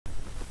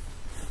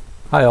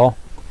Hi all.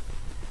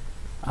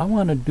 I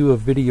want to do a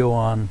video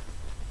on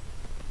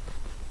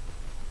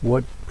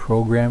what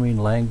programming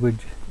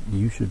language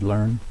you should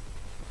learn.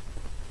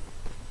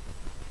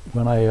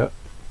 When I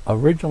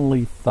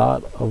originally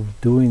thought of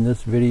doing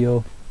this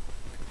video,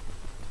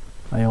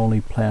 I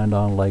only planned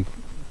on like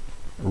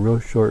a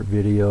real short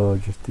video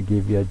just to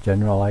give you a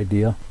general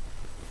idea.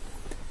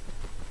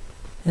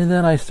 And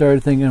then I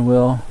started thinking,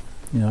 well,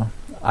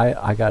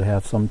 I gotta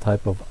have some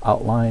type of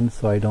outline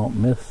so I don't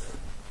miss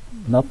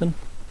nothing.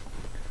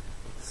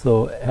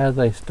 So as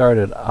I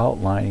started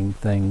outlining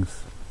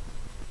things,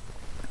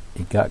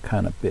 it got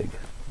kind of big.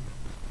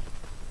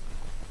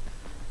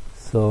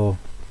 So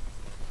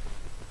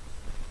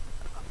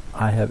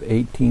I have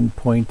 18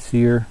 points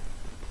here,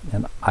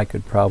 and I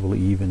could probably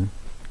even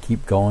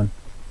keep going.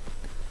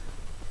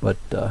 But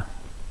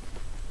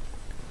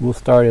we'll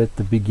start at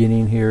the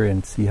beginning here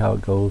and see how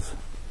it goes.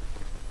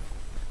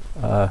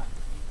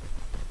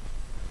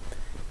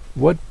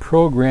 What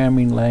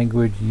programming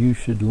language you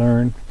should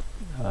learn,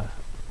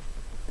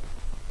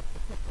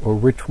 or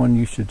which one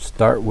you should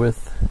start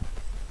with.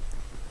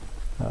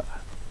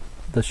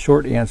 The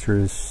short answer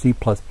is C++.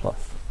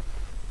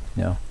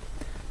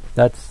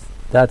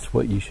 That's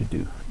what you should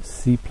do.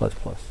 C++.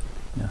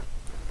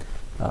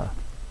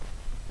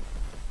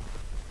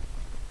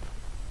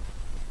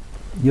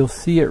 You'll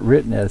see it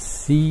written as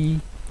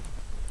C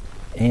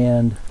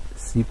and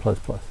C++.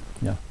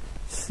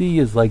 C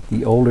is like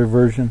the older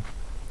version,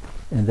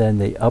 and then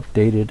they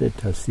updated it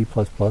to C++.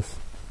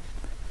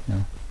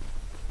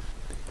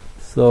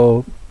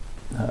 So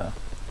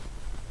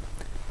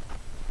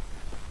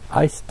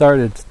I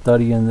started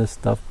studying this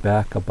stuff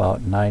back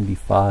about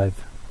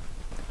 95,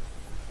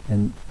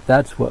 and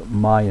that's what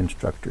my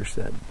instructor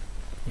said.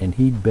 And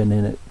he'd been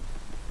in it,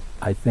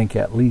 I think,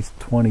 at least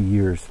 20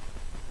 years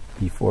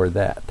before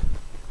that.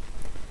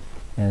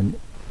 And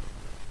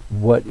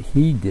what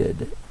he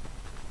did,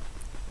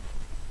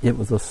 it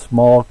was a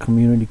small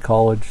community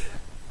college.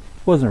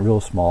 It wasn't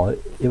real small.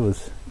 It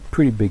was a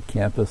pretty big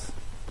campus,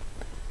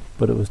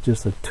 but it was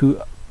just a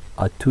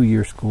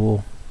two-year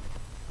school,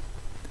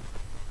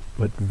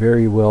 but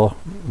very well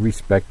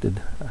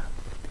respected.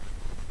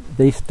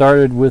 They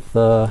started with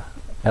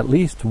at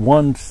least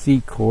one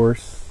C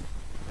course,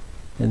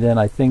 and then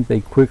I think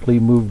they quickly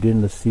moved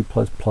into C++,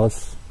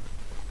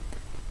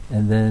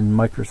 and then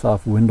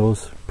Microsoft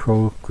Windows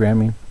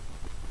programming.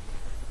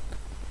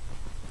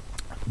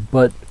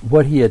 But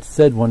what he had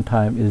said one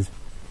time is,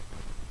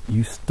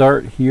 you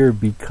start here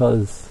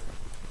because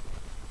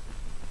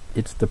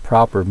it's the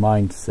proper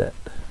mindset.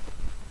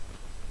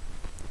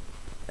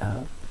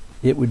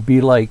 It would be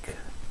like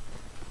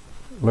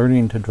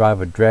learning to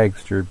drive a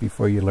dragster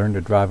before you learn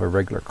to drive a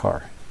regular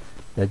car.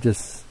 That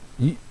just,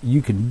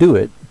 you can do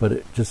it, but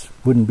it just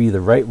wouldn't be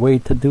the right way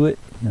to do it.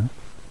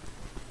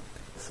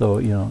 So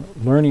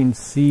learning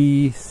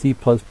C, C++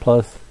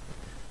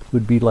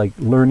 would be like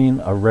learning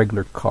a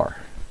regular car,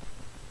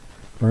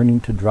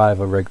 learning to drive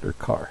a regular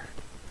car.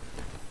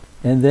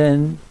 And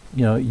then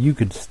you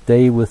could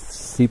stay with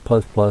C++.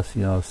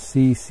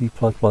 C++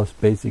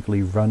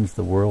 basically runs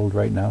the world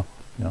right now,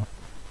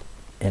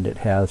 and it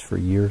has for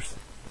years.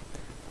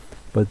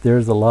 But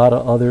there's a lot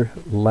of other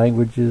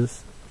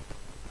languages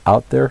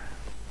out there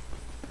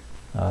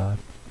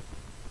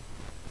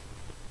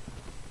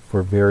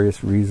for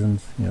various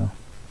reasons,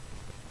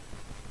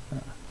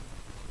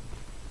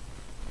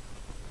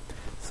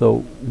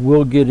 So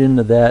we'll get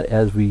into that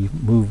as we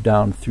move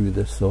down through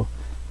this. So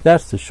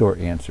that's the short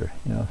answer,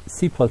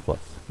 C++.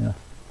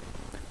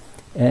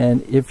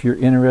 And if you're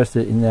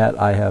interested in that,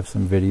 I have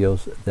some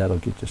videos that'll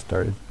get you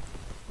started.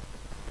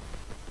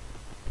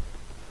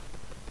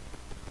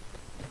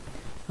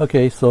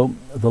 Okay, so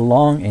the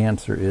long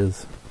answer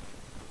is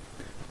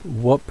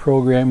what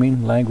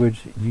programming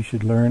language you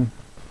should learn.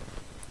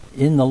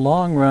 In the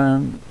long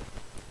run,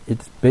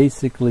 it's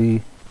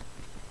basically,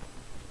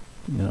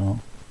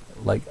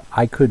 like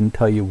I couldn't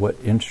tell you what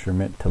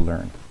instrument to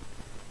learn.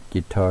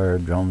 Guitar,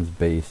 drums,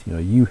 bass,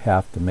 you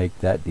have to make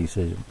that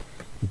decision.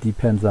 It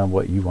depends on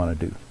what you want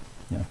to do.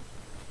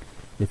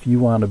 If you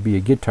want to be a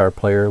guitar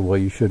player, well,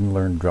 you shouldn't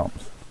learn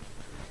drums.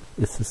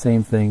 It's the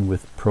same thing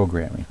with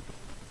programming.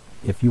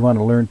 If you want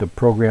to learn to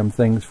program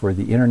things for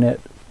the internet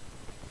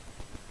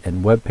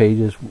and web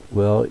pages,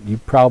 well, you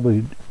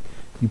probably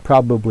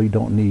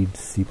don't need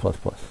C++.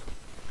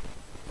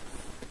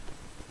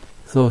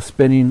 So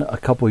spending a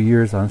couple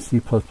years on C++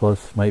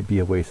 might be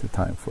a waste of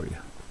time for you.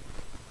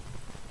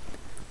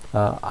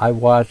 I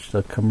watched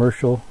a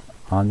commercial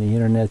on the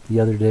internet the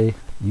other day,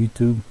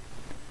 YouTube,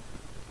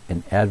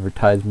 an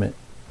advertisement,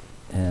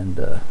 and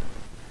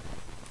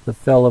the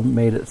fella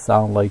made it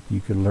sound like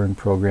you could learn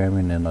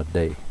programming in a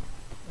day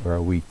or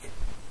a week,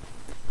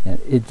 and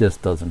it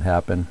just doesn't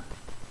happen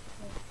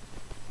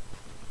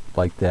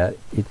like that.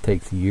 It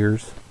takes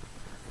years.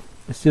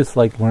 It's just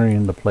like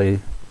learning to play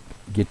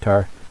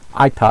guitar.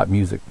 I taught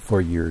music for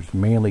years,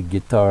 mainly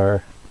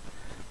guitar,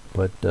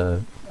 but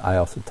I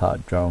also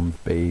taught drums,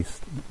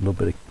 bass, a little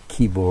bit of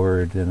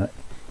keyboard, and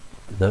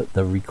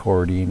the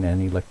recording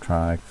and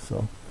electronics.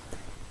 So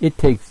it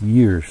takes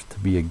years to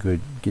be a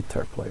good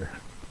guitar player.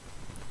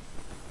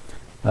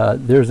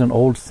 There's an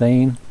old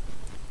saying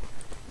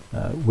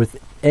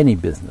with any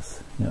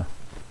business,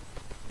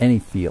 any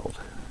field.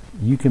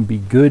 You can be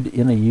good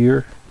in a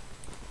year.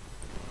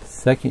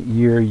 Second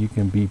year, you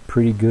can be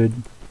pretty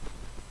good.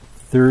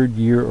 Third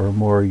year or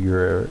more,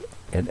 you're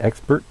an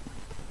expert.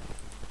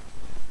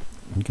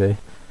 Okay.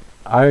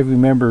 I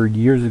remember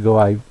years ago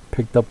I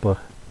picked up a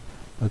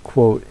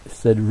quote. It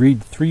said,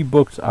 read 3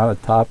 books on a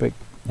topic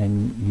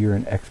and you're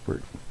an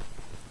expert.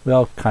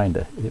 Well,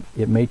 kinda.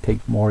 It may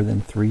take more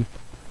than 3,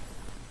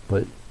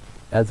 but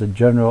as a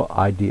general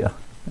idea.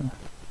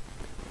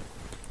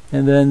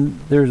 And then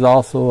there's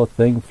also a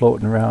thing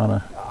floating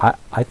around.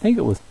 I think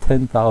it was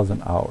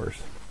 10,000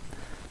 hours.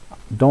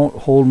 Don't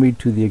hold me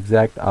to the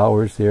exact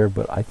hours there,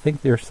 but I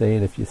think they're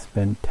saying if you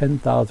spend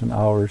 10,000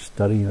 hours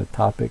studying a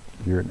topic,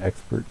 you're an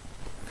expert.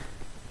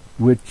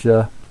 Which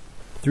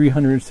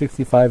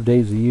 365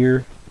 days a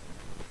year,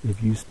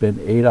 if you spend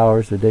 8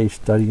 hours a day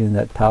studying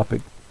that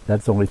topic,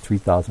 that's only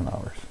 3,000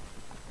 hours.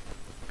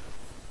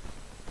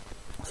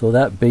 So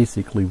that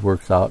basically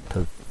works out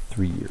to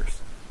 3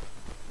 years.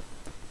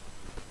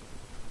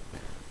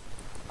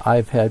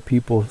 I've had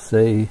people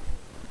say,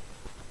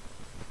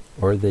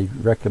 or they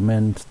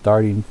recommend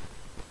starting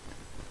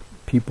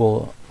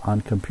people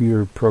on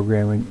computer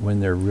programming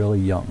when they're really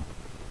young.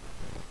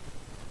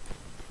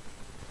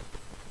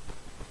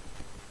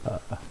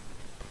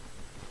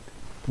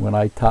 When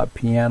I taught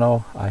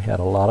piano, I had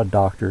a lot of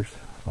doctors,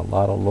 a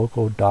lot of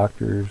local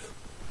doctors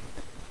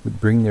would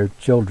bring their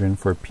children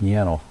for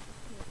piano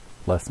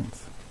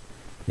lessons.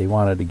 They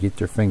wanted to get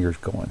their fingers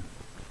going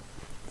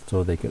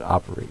so they could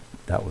operate.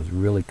 That was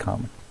really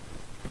common.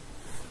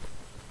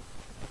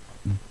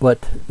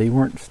 But they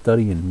weren't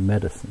studying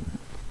medicine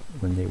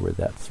when they were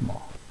that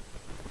small.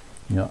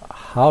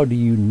 How do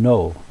you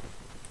know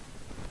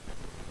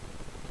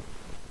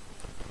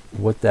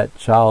what that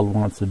child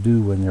wants to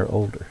do when they're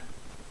older?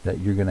 That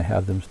you're going to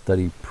have them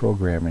study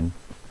programming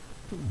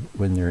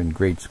when they're in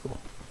grade school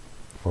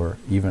or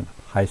even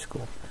high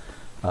school.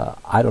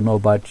 I don't know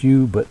about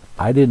you, but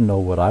I didn't know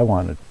what I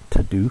wanted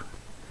to do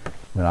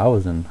when I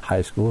was in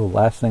high school. The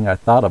last thing I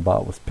thought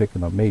about was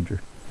picking a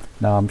major.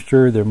 Now, I'm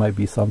sure there might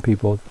be some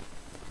people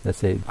that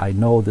say, I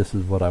know this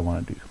is what I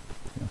want to do.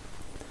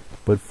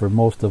 But for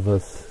most of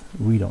us,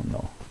 we don't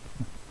know.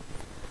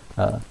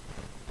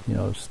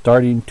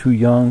 Starting too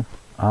young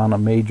on a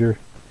major,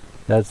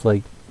 that's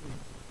like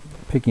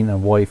picking a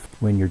wife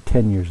when you're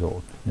 10 years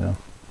old.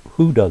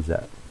 Who does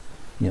that?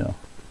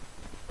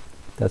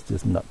 That's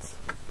just nuts.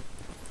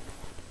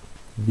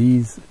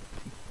 These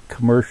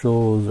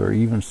commercials or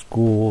even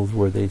schools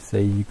where they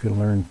say you can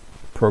learn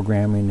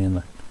programming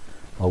in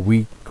a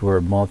week or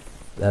a month,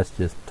 that's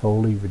just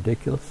totally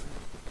ridiculous.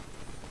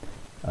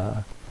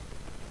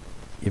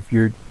 If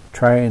you're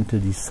trying to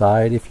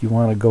decide if you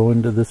want to go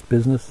into this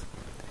business,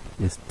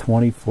 it's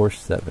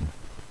 24/7.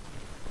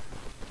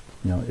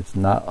 It's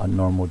not a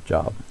normal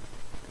job.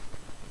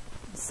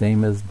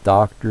 Same as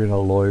doctor and a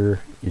lawyer.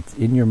 It's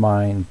in your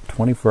mind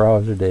 24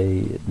 hours a day.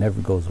 It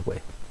never goes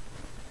away.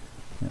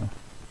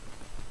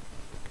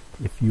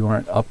 If you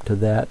aren't up to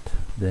that,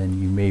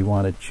 then you may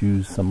want to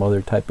choose some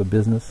other type of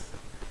business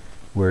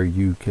where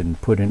you can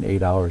put in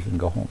 8 hours and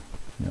go home.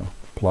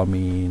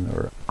 Plumbing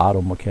or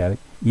auto mechanic.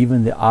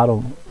 Even the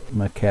auto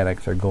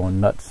mechanics are going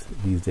nuts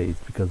these days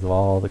because of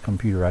all the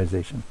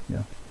computerization.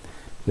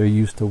 They're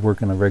used to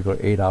working a regular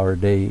 8-hour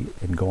day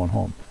and going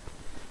home.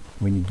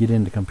 When you get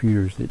into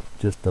computers, it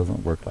just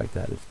doesn't work like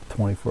that. It's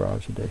 24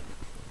 hours a day.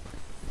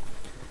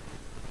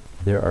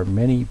 There are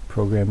many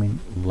programming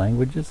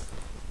languages.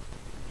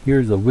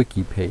 Here's a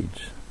wiki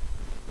page.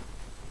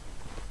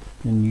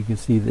 And you can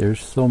see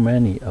there's so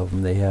many of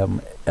them. They have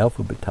them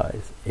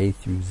alphabetized, A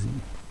through Z.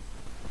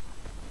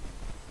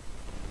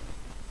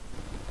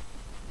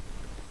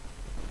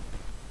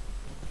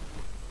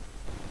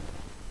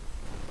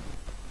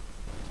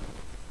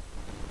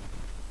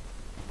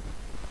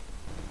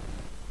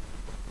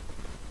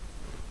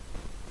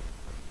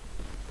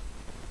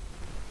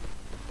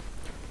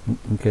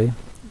 Okay,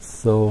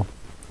 so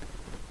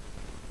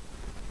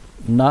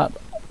not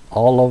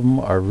all of them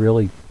are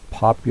really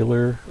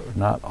popular, or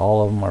not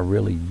all of them are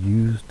really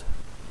used.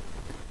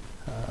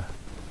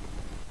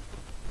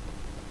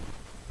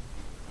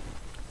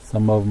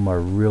 Some of them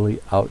are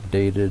really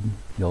outdated.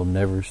 You'll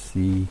never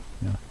see.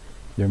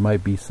 There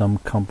might be some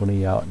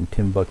company out in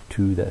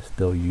Timbuktu that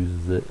still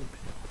uses it.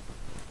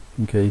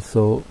 Okay,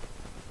 so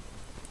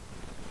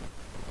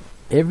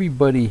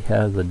everybody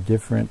has a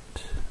different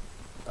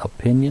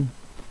opinion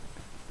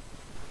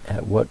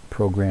at what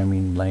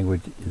programming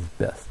language is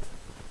best.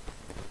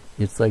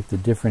 It's like the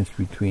difference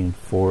between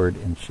Ford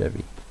and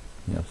Chevy.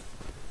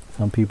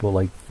 Some people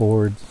like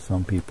Fords,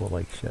 some people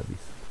like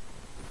Chevys.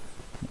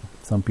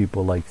 Some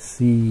people like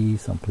C,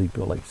 some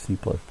people like C++,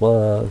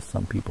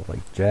 some people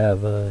like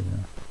Java.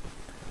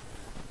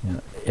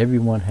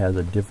 Everyone has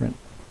a different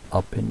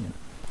opinion.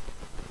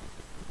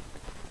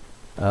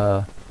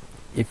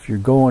 if you're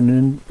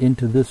going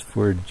into this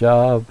for a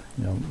job,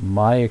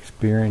 my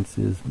experience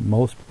is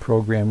most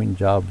programming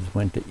jobs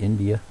went to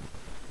India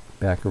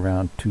back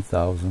around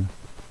 2000.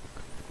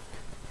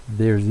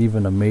 There's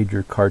even a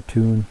major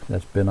cartoon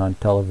that's been on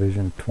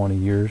television 20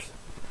 years.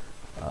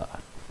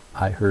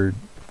 I heard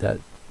that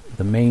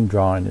the main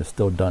drawing is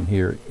still done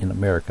here in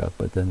America,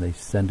 but then they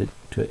send it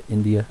to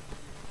India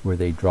where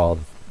they draw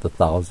the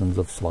thousands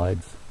of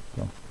slides.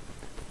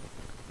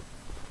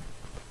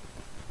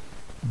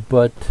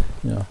 But,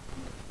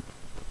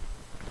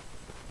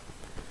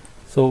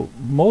 so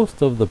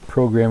most of the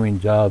programming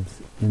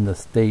jobs in the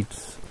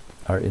States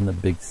are in the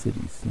big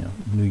cities,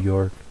 New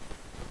York,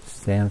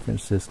 San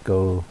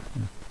Francisco.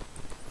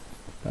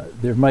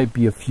 There might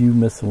be a few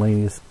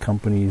miscellaneous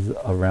companies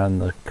around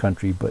the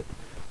country, but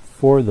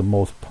for the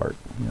most part,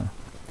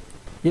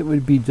 it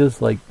would be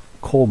just like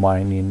coal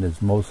mining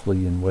is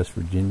mostly in West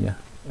Virginia,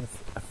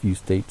 a few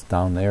states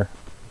down there,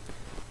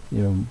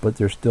 but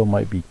there still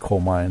might be coal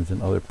mines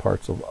in other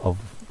parts of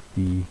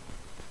the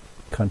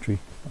country.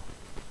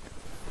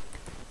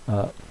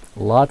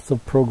 Lots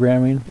of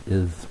programming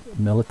is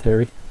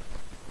military.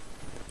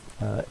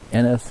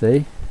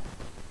 NSA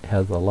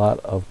has a lot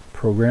of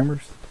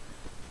programmers.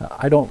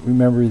 I don't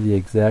remember the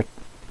exact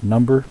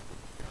number,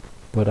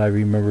 but I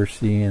remember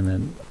seeing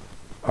an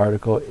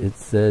article. It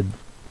said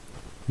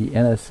the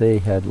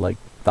NSA had like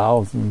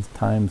thousands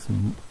times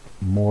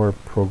more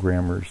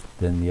programmers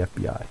than the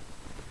FBI.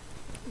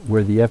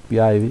 Where the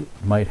FBI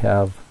might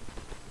have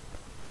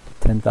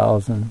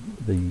 10,000,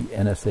 the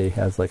NSA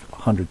has like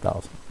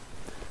 100,000.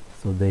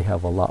 So they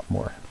have a lot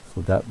more.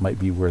 So that might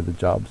be where the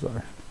jobs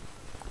are.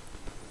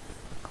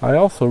 I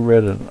also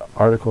read an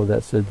article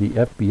that said the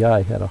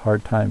FBI had a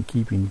hard time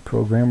keeping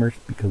programmers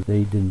because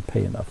they didn't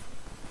pay enough.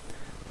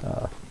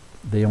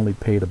 They only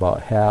paid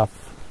about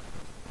half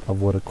of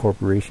what a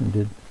corporation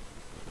did,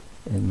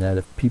 and that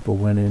if people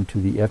went into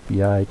the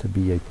FBI to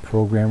be a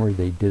programmer,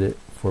 they did it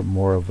for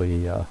more of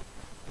a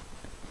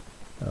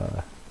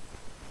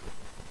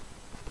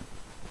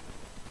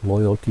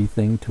loyalty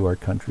thing to our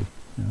country.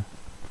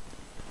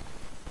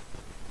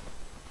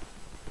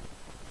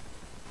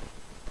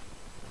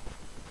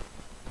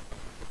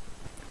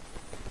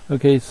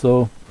 Okay,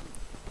 so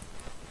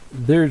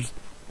there's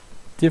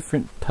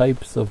different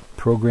types of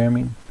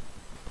programming.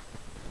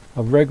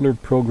 A regular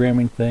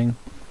programming thing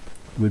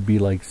would be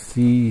like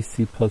C,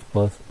 C++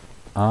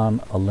 on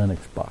a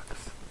Linux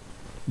box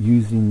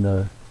using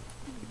the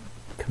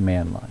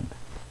command line.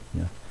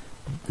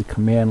 The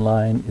command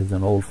line is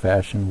an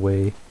old-fashioned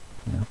way.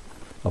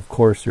 Of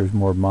course, there's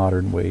more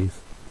modern ways,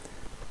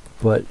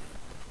 but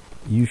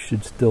you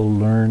should still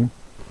learn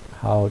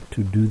how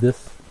to do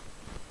this.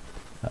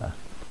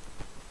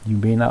 You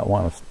may not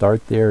want to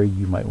start there.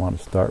 You might want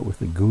to start with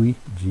the GUI,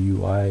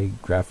 GUI,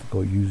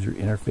 graphical user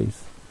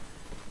interface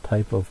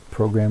type of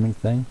programming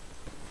thing.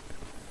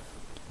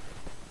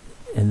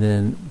 And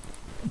then,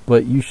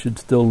 but you should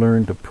still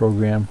learn to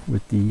program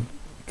with the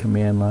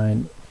command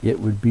line. It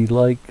would be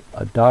like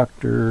a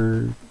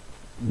doctor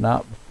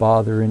not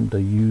bothering to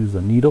use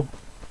a needle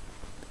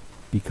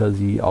because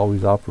he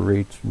always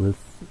operates with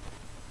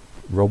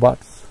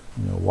robots.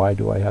 Why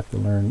do I have to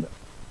learn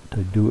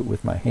to do it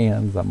with my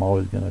hands? I'm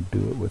always going to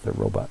do it with a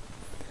robot.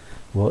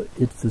 Well,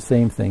 it's the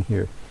same thing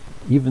here.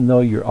 Even though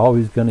you're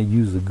always going to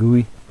use a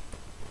GUI,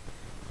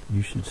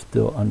 you should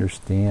still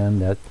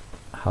understand that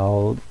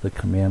how the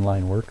command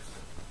line works.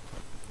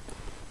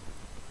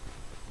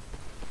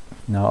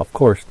 Now, of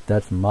course,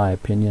 that's my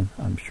opinion.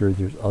 I'm sure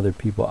there's other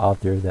people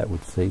out there that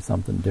would say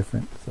something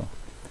different. So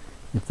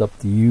it's up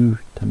to you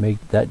to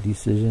make that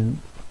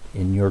decision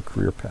in your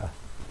career path.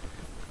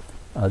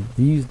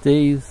 These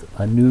days,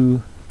 a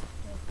new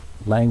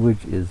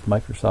language is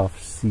Microsoft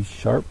C#.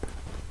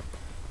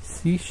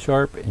 C#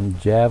 and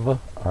Java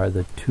are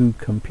the two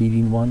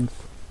competing ones.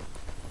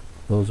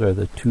 Those are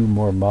the two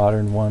more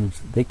modern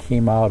ones. They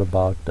came out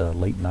about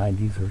late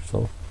 90s or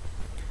so.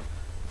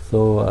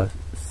 So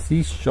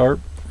C#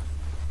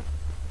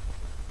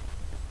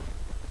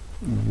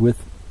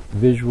 with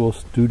Visual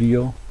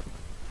Studio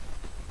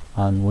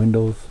on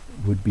Windows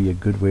would be a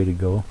good way to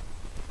go.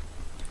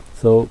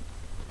 So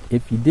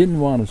if you didn't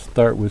want to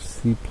start with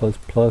C++,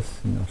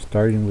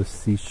 starting with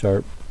C#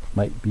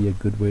 might be a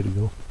good way to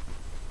go.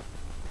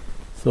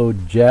 So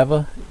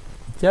Java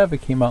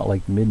came out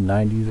like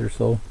mid-90s or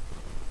so,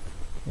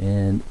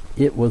 and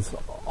it was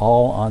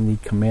all on the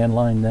command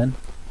line then.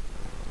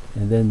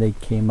 And then they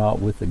came out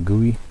with a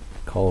GUI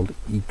called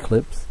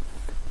Eclipse.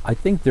 I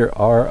think there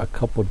are a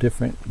couple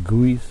different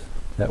GUIs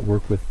that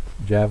work with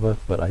Java,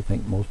 but I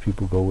think most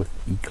people go with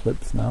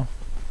Eclipse now.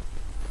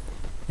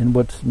 And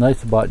what's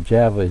nice about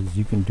Java is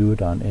you can do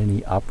it on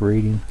any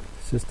operating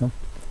system,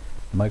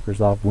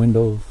 Microsoft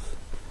Windows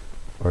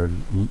or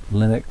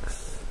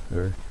Linux,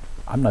 or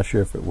I'm not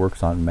sure if it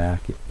works on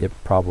Mac. It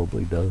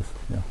probably does.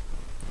 Yeah.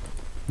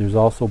 There's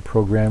also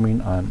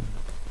programming on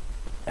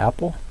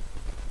Apple.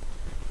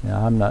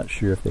 Now, I'm not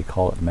sure if they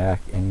call it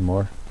Mac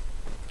anymore.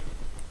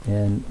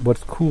 And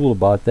what's cool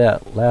about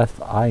that, last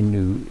I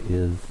knew,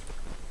 is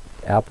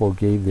Apple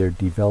gave their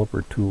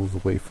developer tools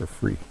away for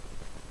free.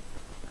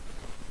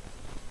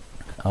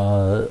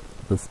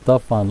 The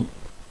stuff on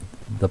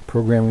the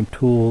programming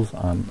tools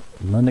on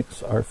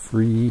Linux are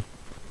free.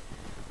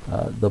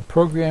 The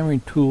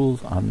programming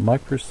tools on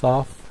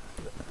Microsoft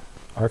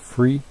are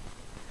free,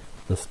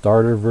 the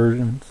starter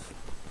versions,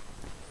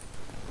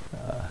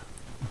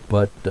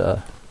 but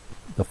the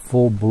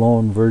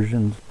full-blown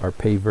versions are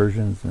pay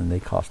versions, and they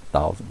cost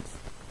thousands.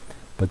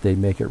 But they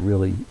make it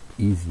really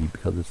easy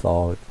because it's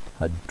all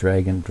a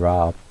drag and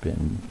drop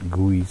and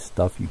GUI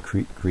stuff. You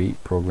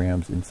create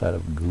programs inside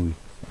of GUI.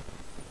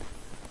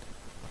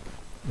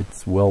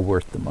 It's well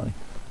worth the money.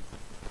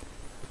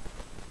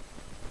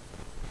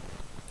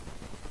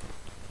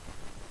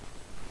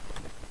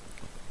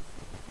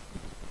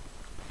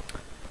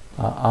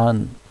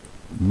 On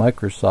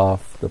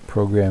Microsoft, the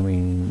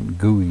programming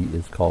GUI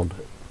is called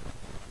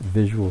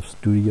Visual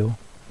Studio,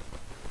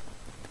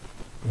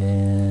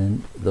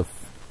 and the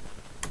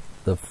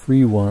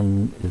free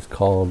one is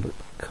called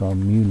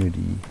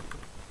Community.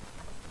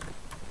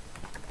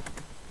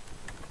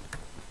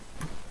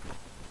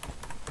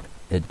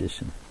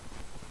 Edition.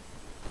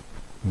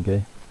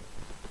 Okay.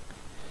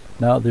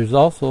 Now there's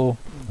also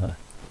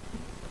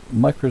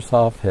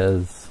Microsoft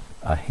has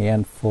a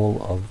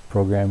handful of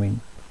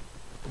programming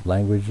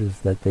languages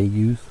that they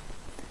use.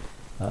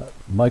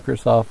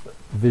 Microsoft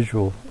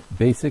Visual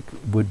Basic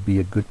would be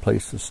a good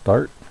place to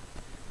start.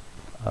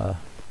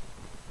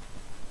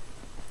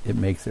 It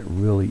makes it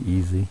really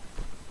easy.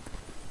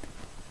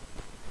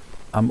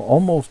 I'm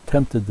almost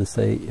tempted to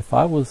say if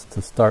I was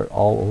to start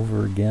all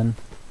over again,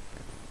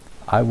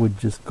 I would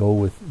just go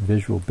with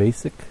Visual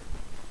Basic,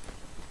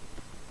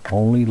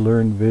 only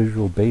learn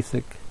Visual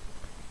Basic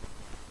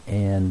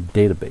and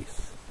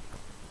database,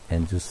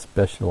 and just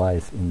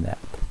specialize in that.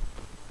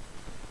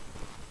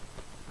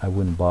 I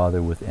wouldn't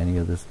bother with any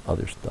of this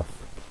other stuff.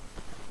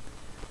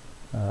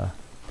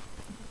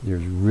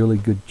 There's really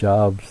good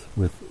jobs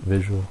with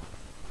Visual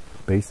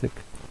Basic,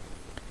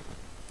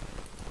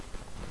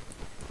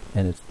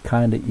 and it's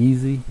kind of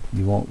easy.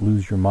 You won't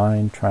lose your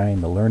mind trying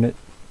to learn it.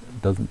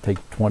 It doesn't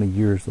take 20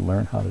 years to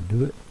learn how to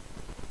do it.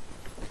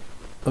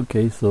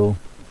 Okay, so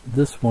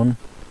this one,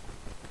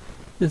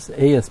 this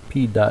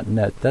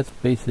ASP.NET, that's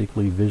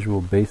basically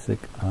Visual Basic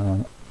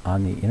on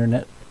the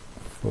internet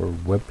for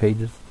web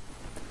pages.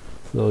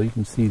 So you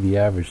can see the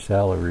average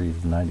salary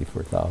is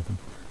 $94,000.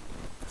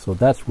 So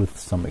that's with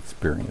some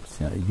experience.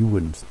 You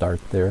wouldn't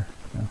start there.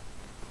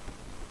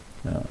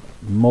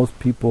 Most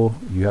people,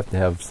 you have to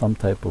have some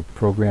type of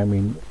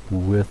programming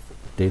with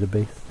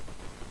database.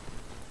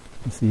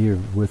 You see here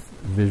with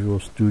Visual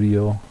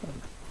Studio,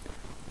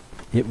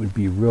 it would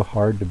be real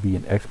hard to be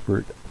an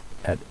expert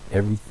at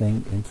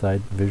everything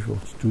inside Visual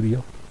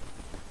Studio.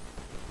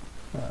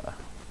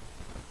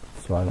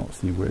 So I don't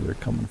see where they're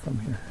coming from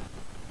here.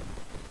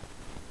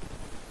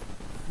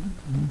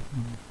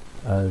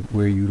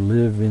 Where you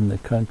live in the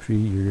country,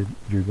 you're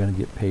going to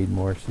get paid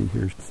more. See,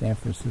 here's San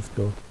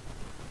Francisco,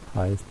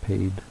 highest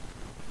paid.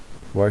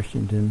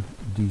 Washington,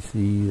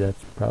 D.C.,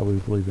 that's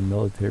probably the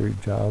military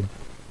job.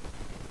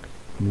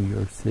 New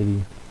York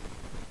City.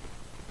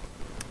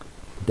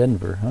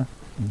 Denver, huh?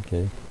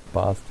 Okay.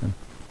 Boston.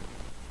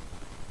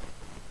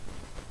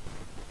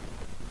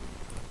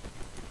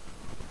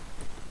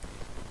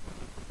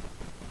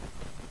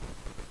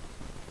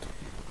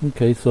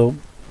 Okay, so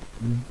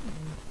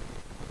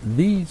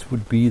these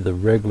would be the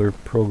regular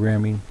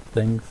programming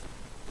things.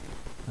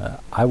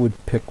 I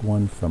would pick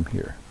one from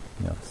here.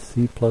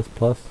 C++,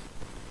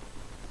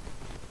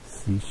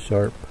 C#,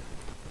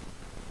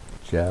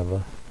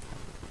 Java,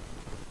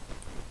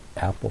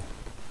 Apple,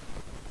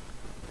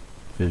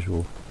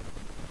 Visual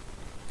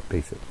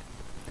Basic.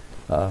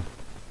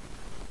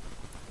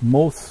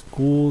 Most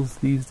schools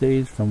these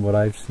days, from what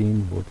I've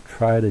seen, will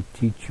try to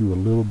teach you a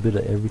little bit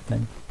of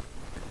everything,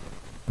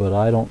 but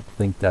I don't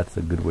think that's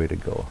a good way to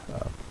go.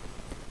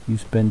 You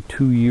spend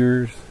 2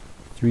 years,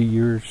 3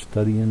 years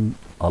studying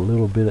a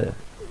little bit of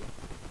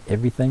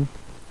everything.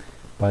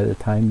 By the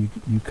time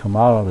you come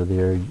out of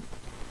there,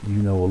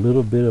 you know a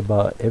little bit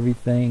about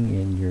everything,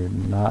 and you're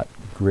not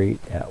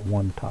great at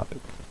one topic.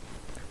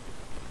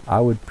 I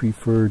would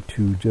prefer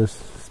to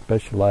just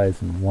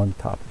specialize in one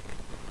topic.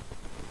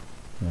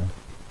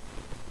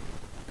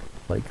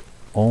 Like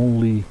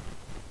only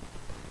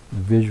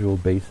Visual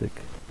Basic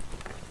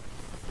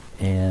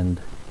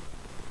and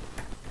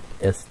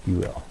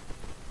SQL.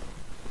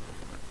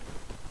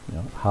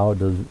 How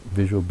does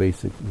Visual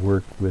Basic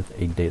work with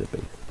a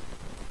database?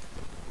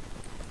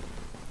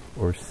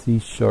 Or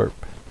C#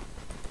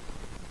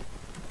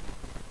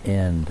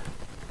 and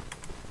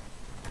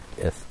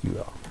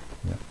SQL.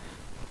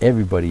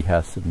 Everybody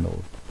has to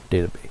know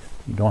database.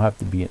 You don't have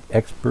to be an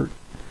expert,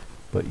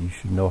 but you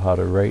should know how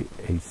to write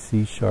a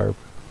C#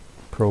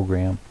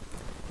 program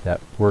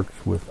that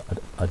works with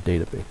a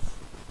database.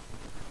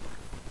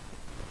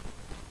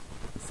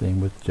 Same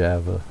with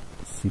Java,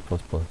 C++.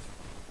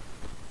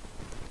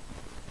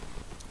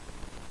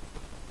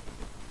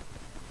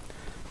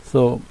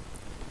 So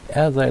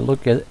as I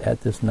look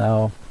at this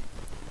now,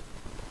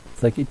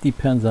 it's like it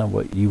depends on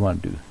what you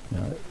want to do.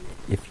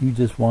 If you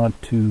just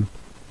want to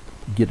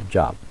get a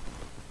job,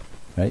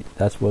 right?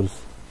 That's what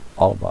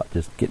all about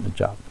just getting a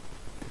job.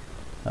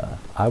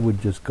 I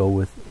would just go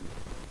with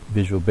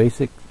Visual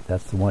Basic.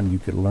 That's the one you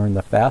could learn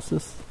the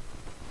fastest.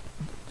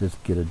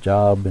 Just get a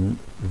job in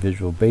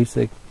Visual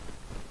Basic.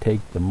 Take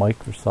the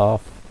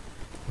Microsoft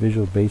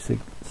Visual Basic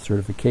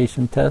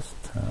certification test.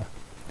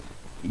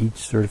 Each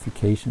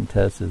certification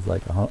test is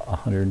like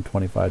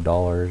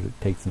 $125.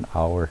 It takes an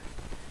hour.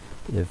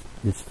 If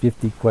it's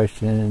 50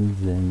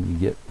 questions,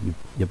 and you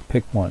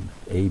pick one,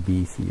 A,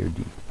 B, C, or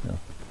D.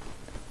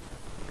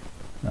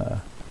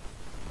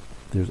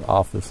 There's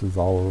offices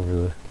all over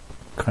the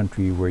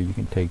country where you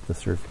can take the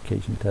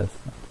certification test.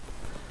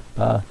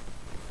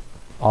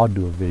 I'll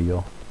do a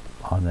video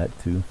on that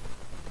too.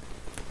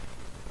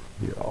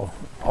 Here,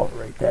 I'll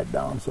write that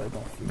down so I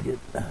don't forget.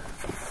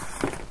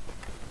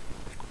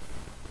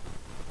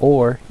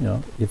 Or,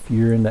 if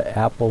you're into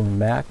Apple and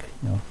Mac,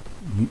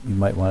 you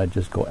might want to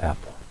just go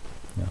Apple.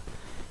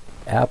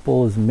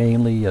 Apple is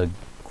mainly a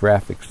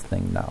graphics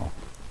thing now.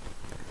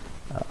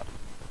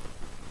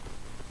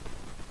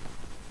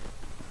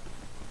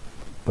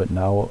 But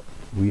now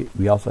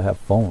we also have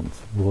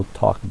phones. We'll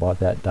talk about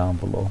that down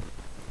below.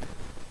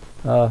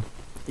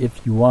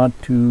 If you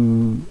want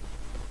to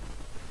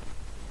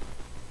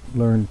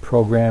learn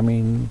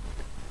programming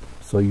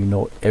so you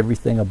know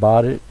everything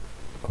about it,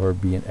 or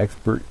be an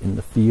expert in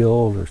the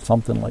field or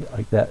something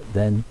like that,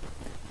 then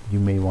you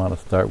may want to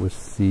start with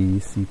C,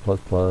 C++,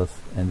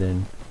 and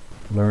then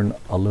learn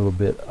a little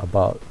bit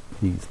about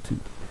these two.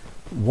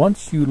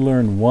 Once you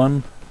learn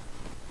one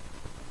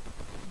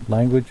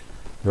language,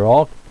 they're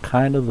all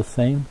kind of the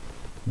same,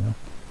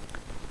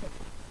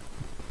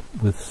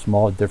 with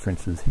small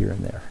differences here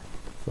and there.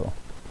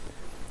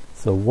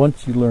 So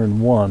once you learn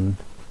one,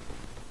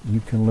 you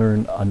can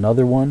learn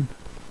another one,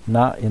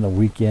 not in a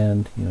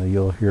weekend.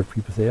 You'll hear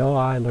people say, "Oh,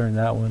 I learned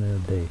that one in a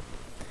day."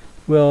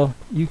 Well,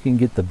 you can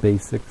get the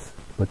basics,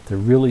 but to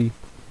really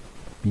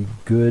be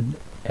good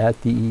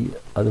at the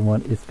other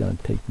one, it's going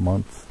to take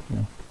months.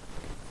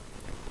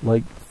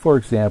 Like, for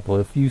example,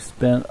 if you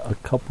spent a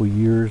couple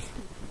years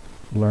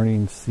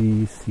learning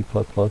C, C++,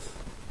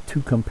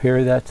 to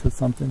compare that to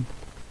something,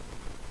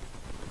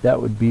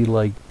 that would be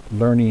like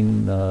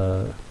learning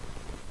the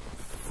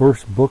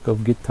first book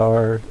of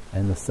guitar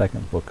and the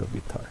second book of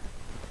guitar.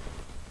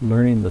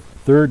 Learning the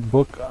third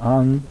book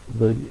on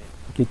the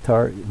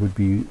guitar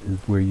is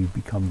where you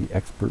become the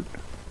expert.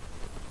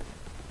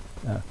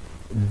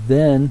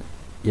 Then,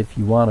 if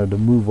you wanted to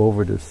move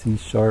over to C#,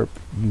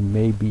 you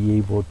may be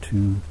able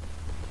to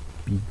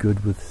be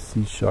good with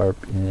C#,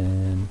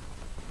 and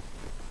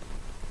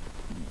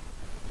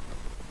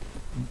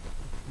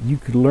you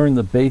could learn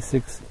the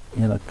basics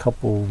in a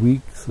couple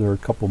weeks or a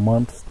couple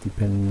months,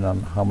 depending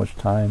on how much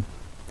time.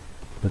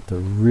 But to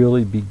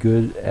really be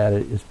good at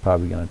it is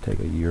probably going to take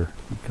a year,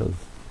 because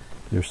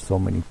there's so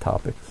many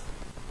topics.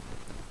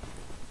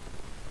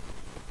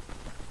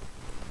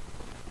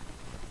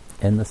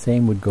 And the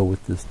same would go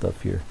with this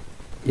stuff here.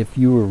 If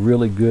you were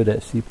really good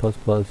at C++,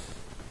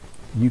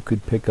 you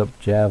could pick up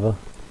Java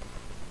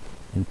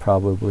in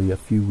probably a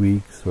few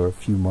weeks or a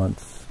few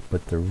months.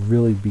 But to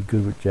really be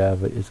good with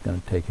Java, it's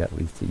going to take at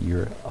least a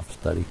year of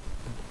study.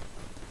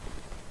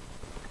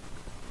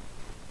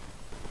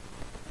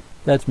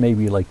 That's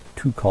maybe like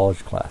 2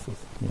 college classes,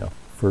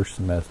 first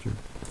semester,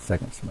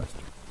 second semester.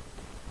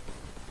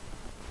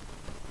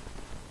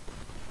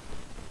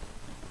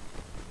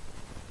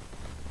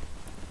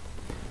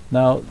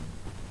 Now,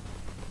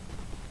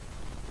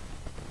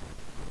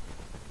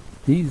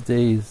 these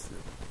days,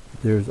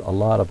 there's a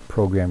lot of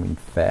programming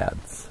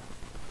fads.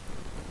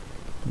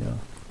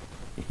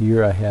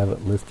 Here I have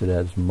it listed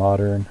as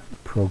modern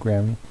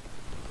programming.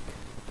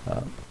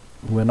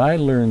 When I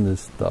learned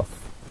this stuff,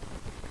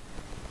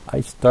 I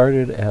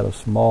started at a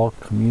small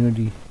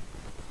community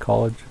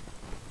college,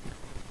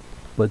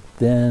 but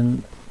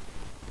then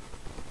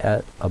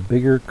at a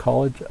bigger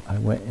college, I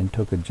went and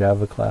took a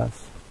Java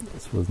class.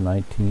 This was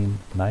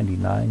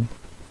 1999,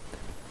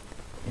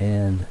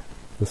 and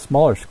the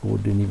smaller school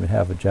didn't even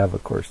have a Java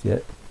course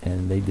yet,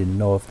 and they didn't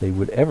know if they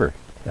would ever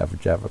have a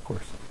Java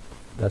course.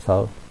 That's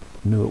how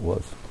new it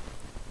was.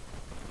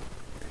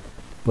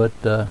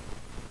 But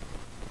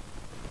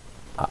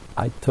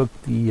I took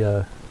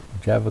the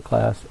Java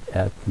class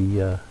at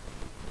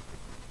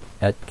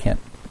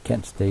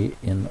Kent State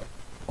in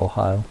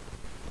Ohio,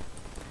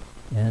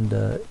 and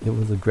it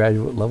was a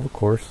graduate level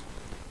course.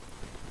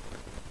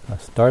 I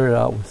started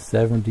out with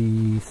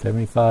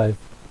 75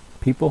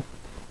 people.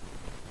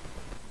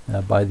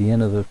 By the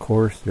end of the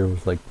course, there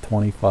was like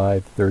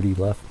 25, 30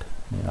 left.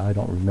 I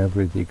don't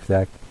remember the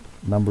exact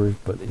numbers,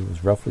 but it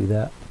was roughly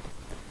that.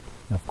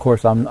 And of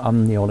course,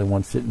 I'm the only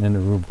one sitting in the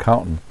room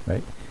counting,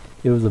 right?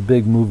 It was a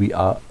big movie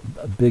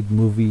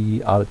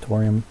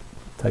auditorium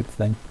type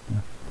thing,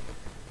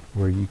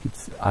 where you could.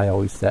 I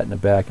always sat in the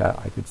back.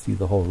 I could see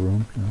the whole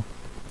room,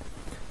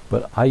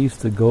 But I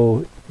used to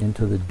go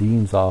into the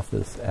dean's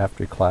office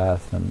after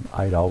class, and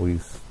I'd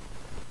always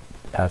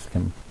ask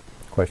him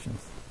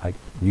questions. I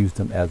used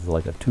him as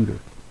like a tutor.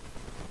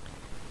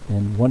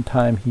 And one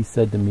time he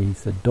said to me, he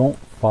said, "Don't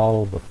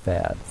follow the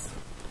fads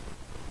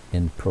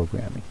in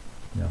programming.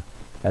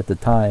 at the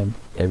time,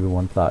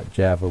 everyone thought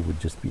Java would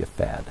just be a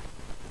fad.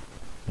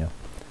 You know,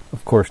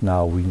 of course,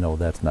 now we know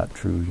that's not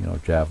true. You know,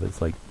 Java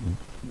is like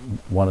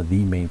one of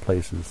the main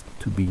places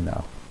to be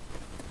now.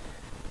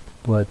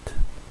 But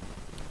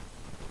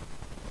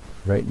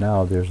right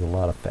now, there's a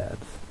lot of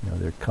fads. You know,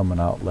 they're coming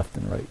out left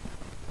and right.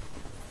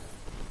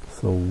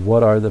 So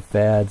what are the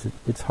fads?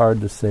 It's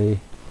hard to say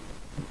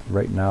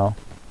right now.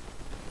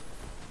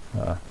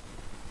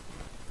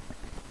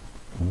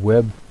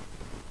 Web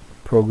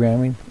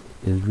programming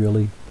is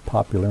really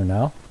popular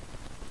now.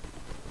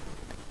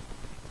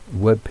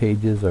 Web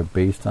pages are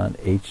based on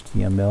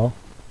HTML.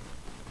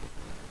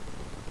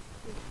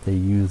 They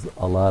use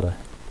a lot of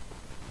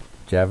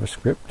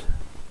JavaScript.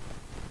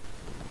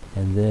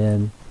 And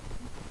then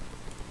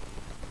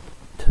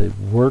to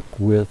work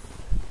with,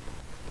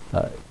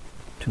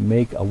 to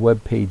make a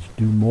web page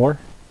do more,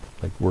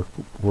 like work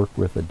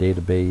with a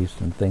database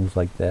and things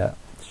like that,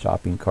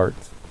 shopping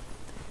carts,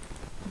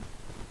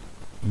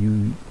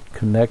 you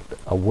connect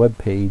a web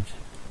page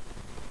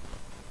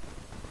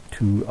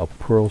to a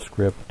Perl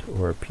script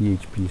or a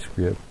PHP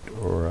script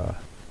or a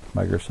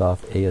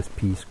Microsoft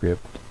ASP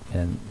script,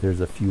 and there's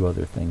a few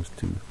other things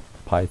too,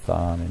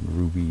 Python and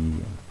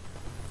Ruby,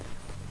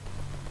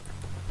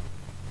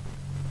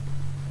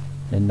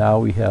 and now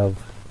we have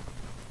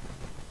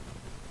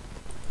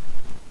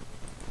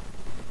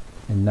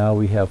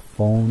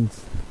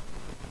phones,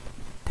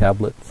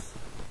 tablets.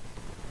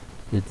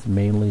 It's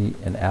mainly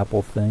an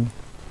Apple thing,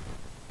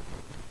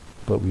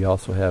 but we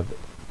also have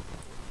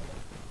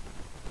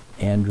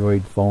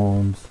Android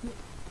phones,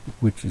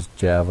 which is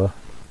Java,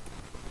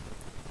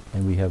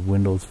 and we have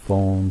Windows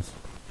phones,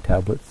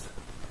 tablets,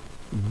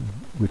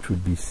 which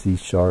would be C#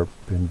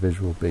 and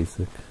Visual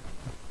Basic.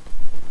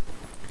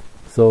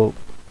 So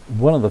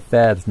one of the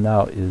fads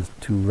now is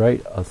to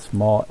write a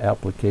small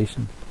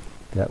application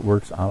that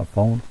works on a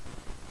phone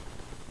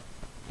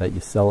that you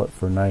sell it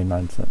for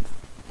 99 cents.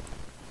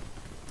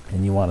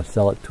 And you want to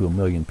sell it to 1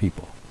 million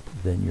people,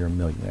 then you're a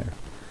millionaire.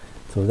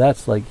 So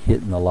that's like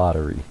hitting the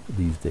lottery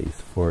these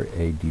days for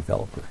a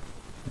developer.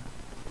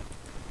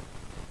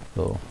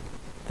 So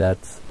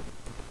that's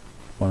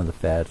one of the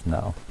fads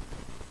now.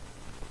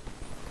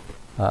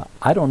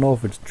 I don't know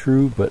if it's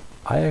true, but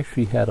I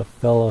actually had a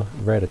fella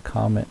write a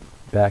comment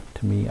back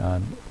to me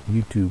on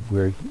YouTube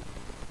where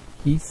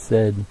he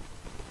said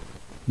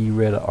he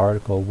read an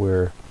article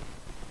where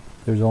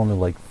there's only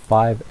like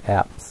 5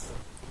 apps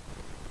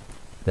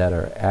that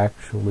are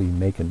actually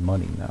making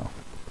money now.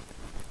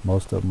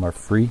 Most of them are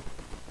free.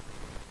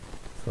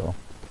 So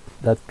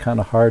that's kind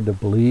of hard to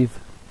believe.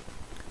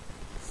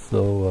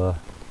 So,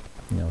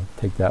 you know,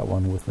 take that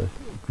one with a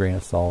grain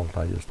of salt.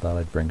 I just thought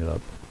I'd bring it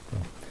up. So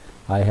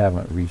I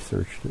haven't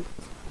researched it.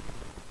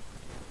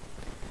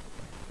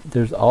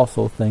 There's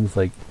also things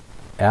like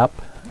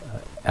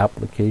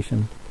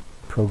application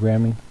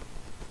programming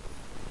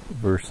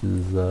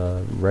versus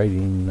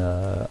writing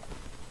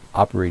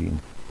operating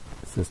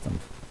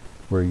systems,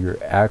 where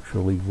you're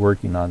actually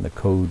working on the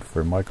code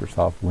for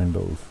Microsoft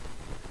Windows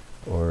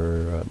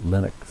or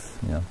Linux,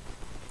 you know,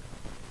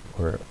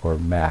 or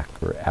Mac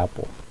or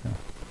Apple. You know.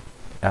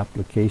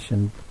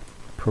 Application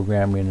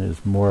programming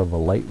is more of a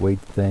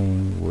lightweight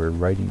thing, where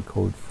writing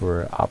code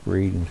for an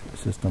operating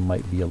system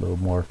might be a little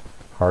more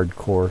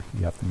hardcore.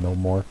 You have to know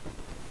more.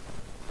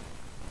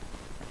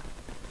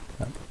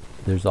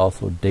 There's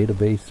also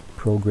database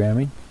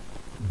programming.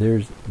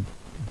 There's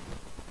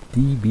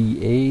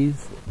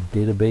DBAs,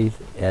 database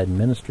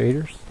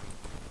administrators.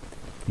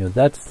 You know,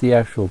 that's the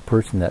actual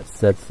person that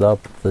sets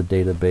up the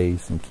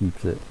database and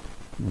keeps it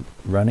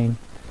running.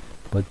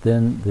 But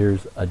then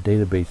there's a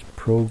database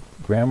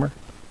programmer,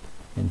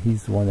 and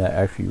he's the one that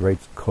actually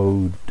writes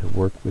code to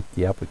work with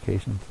the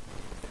applications.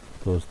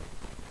 So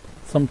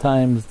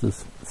sometimes the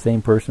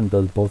same person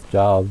does both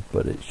jobs,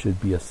 but it should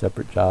be a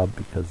separate job,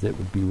 because it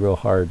would be real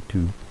hard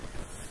to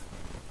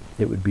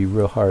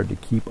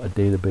keep a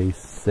database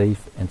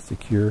safe and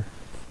secure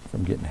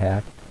from getting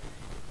hacked,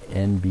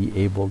 and be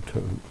able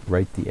to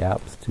write the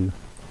apps too.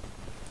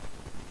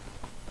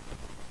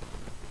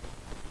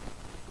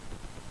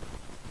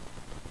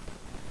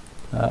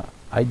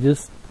 I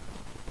just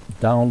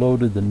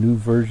downloaded the new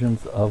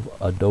versions of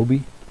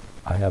Adobe.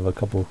 I have a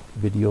couple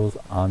videos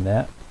on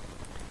that,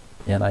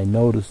 and I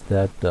noticed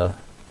that the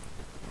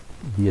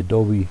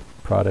Adobe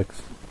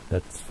products,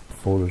 that's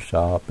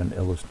Photoshop and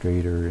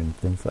Illustrator and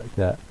things like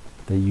that,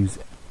 they use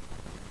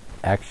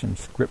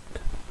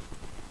ActionScript.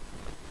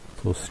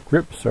 So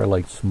scripts are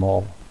like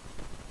small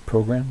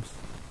programs.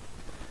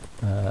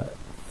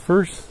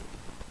 First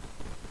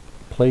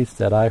place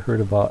that I heard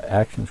about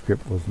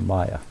ActionScript was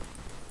Maya.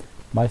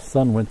 My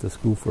son went to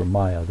school for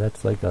Maya.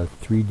 That's like a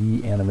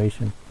 3D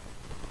animation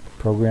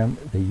program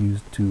they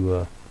use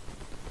to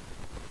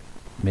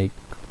make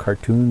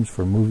cartoons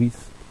for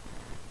movies,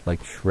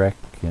 like Shrek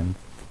and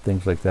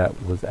things like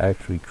that, was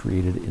actually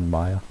created in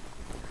Maya.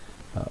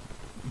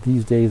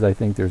 These days I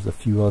think there's a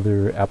few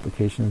other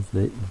applications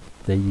that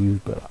they use,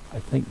 but I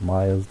think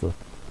Maya's the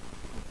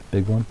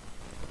big one.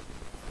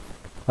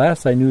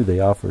 Last I knew, they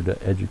offered an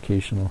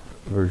educational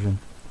version.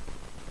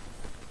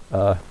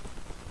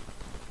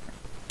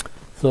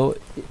 So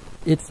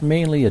it's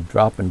mainly a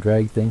drop and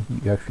drag thing.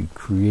 You actually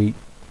create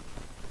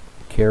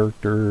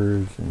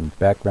characters and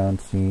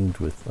background scenes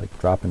with like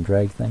drop and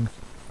drag things.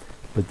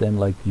 But then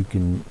like you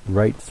can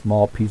write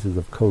small pieces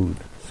of code,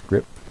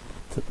 script,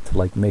 to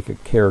like make a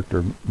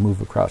character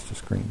move across the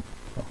screen.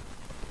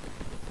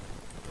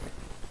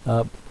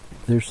 So,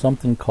 there's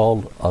something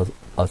called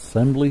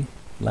assembly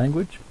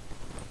language.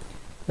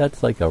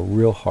 That's like a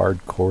real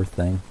hardcore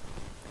thing.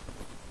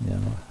 You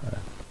know,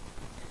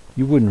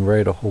 you wouldn't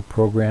write a whole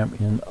program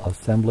in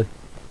assembly.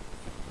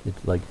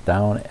 It's like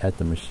down at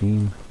the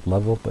machine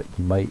level, but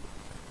you might,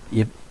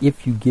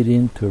 if you get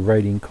into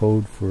writing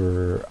code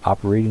for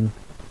operating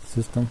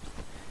systems,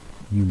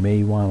 you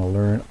may want to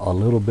learn a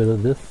little bit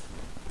of this.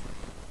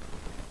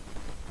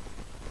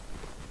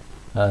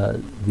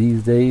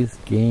 These days,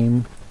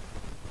 game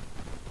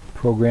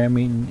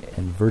programming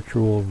and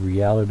virtual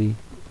reality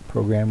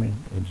programming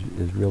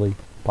is really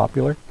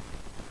popular.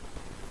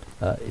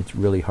 It's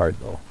really hard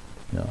though.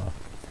 You know,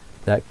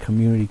 that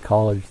community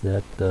college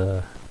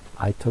that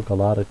I took a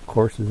lot of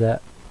courses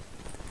at,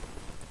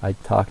 I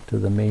talked to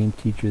the main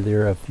teacher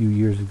there a few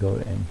years ago,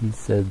 and he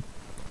said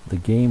the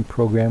game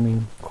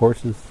programming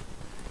courses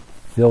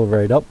fill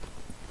right up,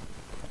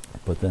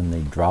 but then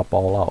they drop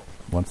all out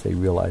once they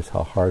realize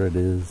how hard it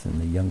is and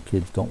the young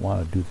kids don't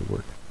want to do the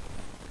work.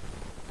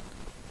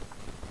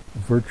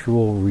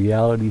 Virtual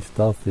reality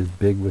stuff is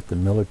big with the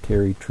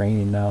military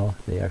training now.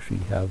 They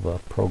actually have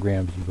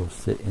programs. You go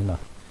sit in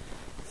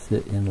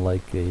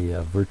like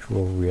a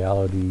virtual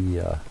reality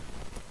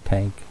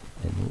tank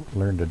and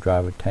learn to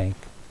drive a tank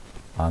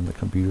on the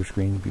computer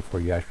screen before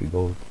you actually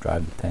go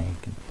drive the tank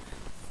and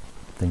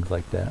things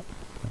like that.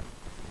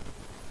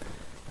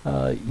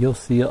 You'll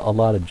see a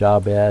lot of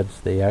job ads.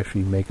 They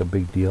actually make a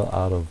big deal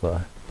out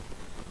of,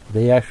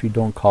 they actually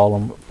don't call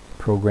them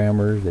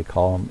programmers, they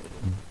call them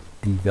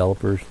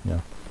developers. You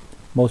know,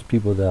 most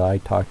people that I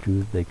talk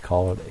to, they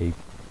call it a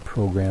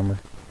programmer.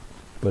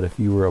 But if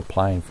you were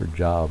applying for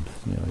jobs,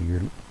 you know,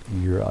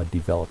 you're a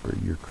developer.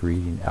 You're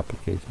creating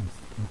applications.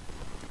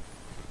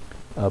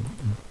 A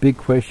big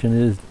question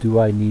is, do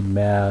I need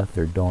math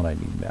or don't I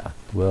need math?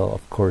 Well,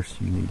 of course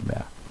you need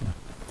math. You know,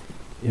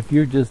 if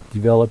you're just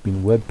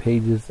developing web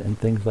pages and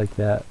things like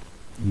that,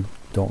 you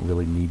don't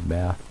really need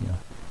math. You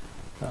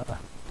know,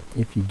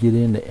 if you get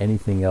into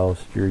anything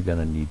else, you're going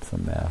to need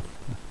some math.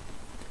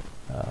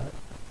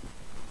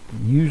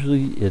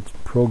 Usually it's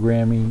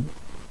programming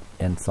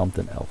and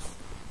something else.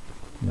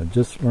 You know,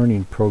 just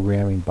learning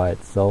programming by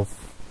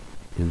itself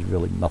is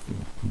really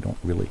nothing. You don't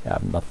really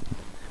have nothing.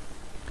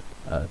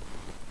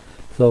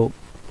 So,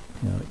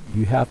 you know,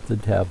 you have to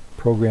have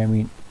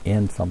programming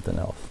and something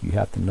else. You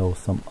have to know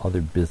some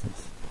other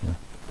business. You know,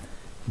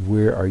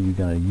 where are you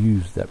going to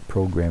use that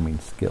programming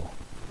skill?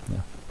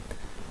 You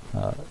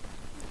know,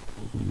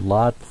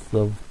 lots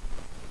of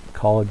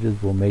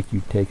colleges will make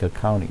you take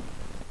accounting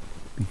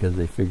because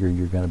they figure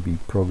you're going to be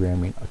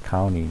programming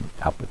accounting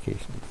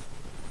applications.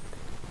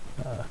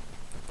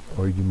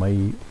 Or you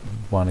might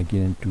want to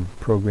get into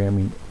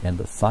programming and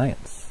a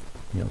science,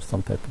 you know,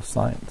 some type of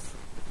science.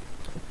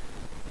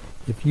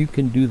 If you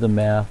can do the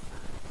math,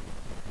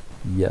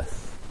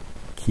 yes,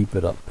 keep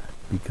it up,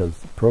 because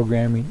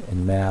programming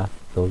and math,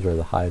 those are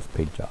the highest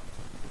paid jobs.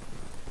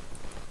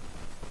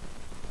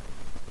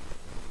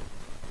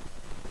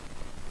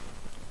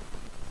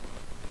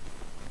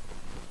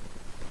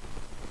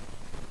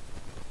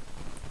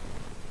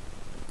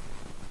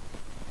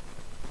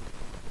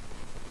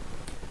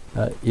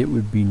 It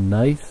would be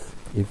nice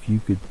if you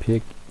could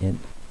pick an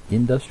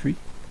industry,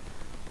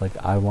 like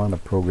I want to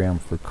program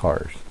for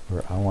cars,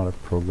 or I want to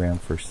program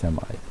for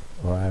semis,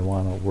 or I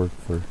want to work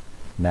for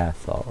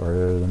NASA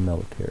or the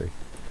military,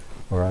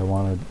 or I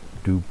want to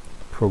do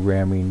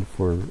programming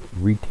for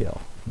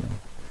retail, you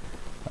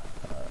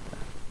know,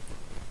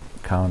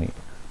 accounting.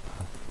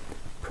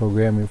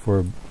 Programming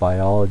for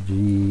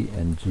biology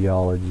and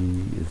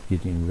geology is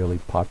getting really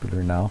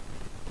popular now,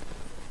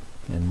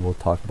 and we'll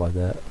talk about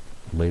that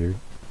later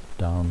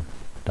down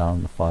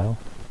the file.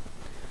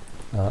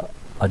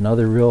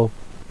 Another real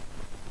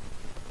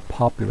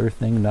popular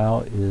thing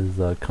now is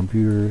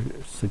computer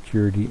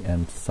security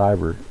and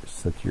cyber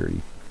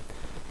security.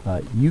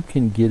 You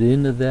can get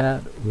into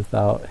that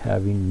without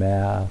having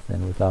math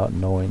and without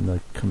knowing the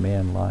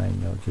command line.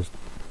 You know, just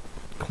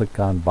click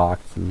on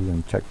boxes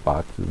and check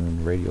boxes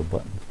and radio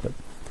buttons. But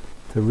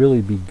to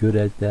really be good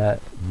at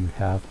that, you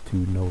have to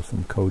know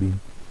some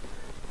coding,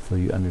 so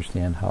you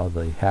understand how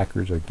the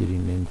hackers are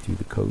getting into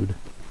the code.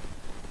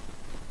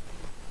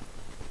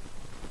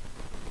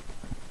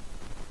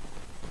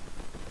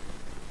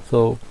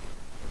 So,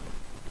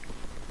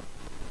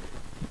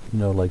 you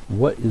know, like,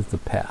 what is the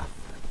path?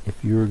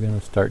 If you were going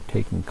to start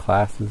taking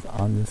classes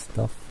on this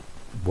stuff,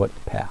 what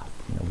path?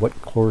 You know,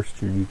 what course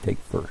should you take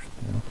first?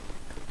 You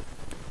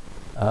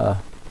know,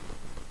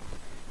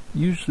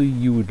 usually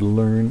you would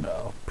learn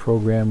a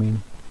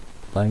programming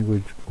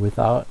language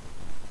without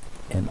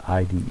an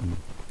IDE,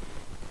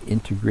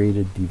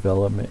 integrated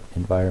development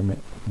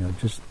environment. You know,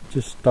 just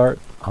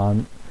start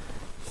on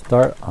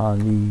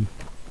the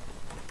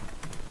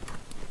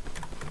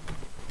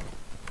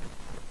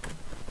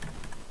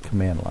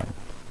command line.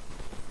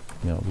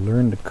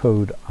 Learn the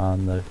code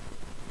on the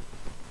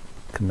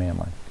command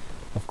line.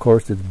 Of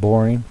course, it's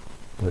boring,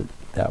 but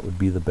that would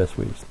be the best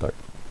way to start.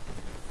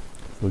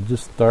 So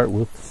just start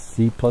with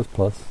C++.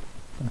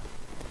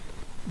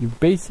 You're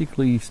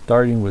basically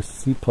starting with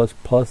C++,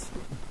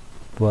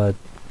 but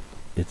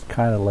it's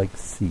kind of like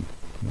C.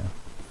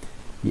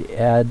 You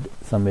add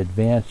some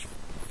advanced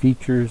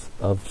features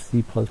of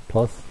C++,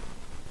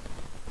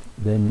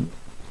 then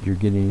you're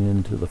getting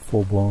into the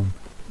full-blown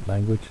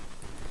language,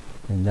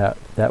 and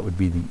that would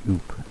be the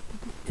OOP.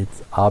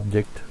 It's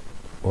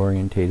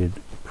object-oriented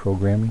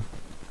programming.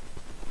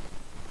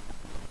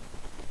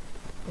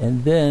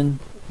 And then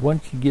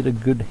once you get a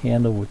good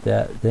handle with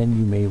that, then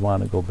you may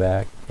want to go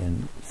back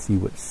and see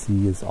what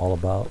C is all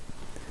about.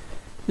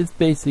 It's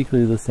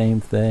basically the same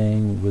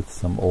thing with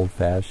some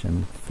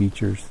old-fashioned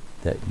features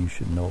that you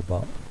should know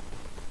about.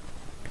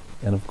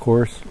 And of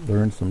course,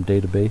 learn some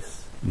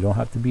database. You don't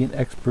have to be an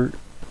expert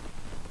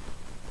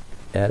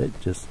at it,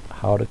 just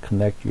how to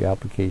connect your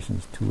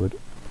applications to a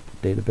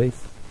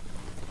database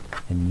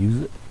and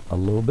use it a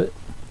little bit.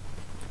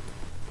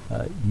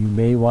 You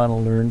may want to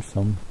learn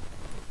some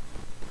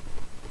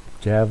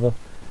Java.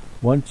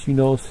 Once you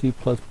know C++,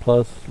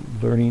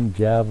 learning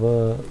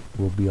Java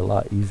will be a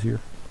lot easier.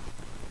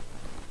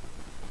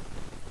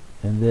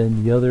 And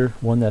then the other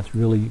one that's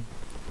really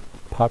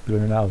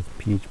popular now is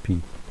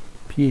PHP.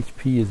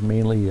 PHP is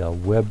mainly a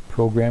web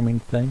programming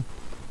thing.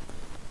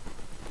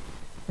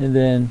 And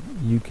then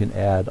you can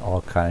add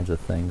all kinds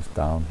of things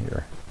down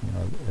here,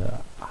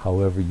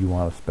 however you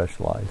want to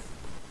specialize.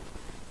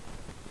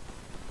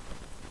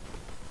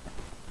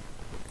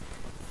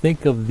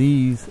 Think of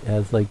these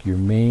as like your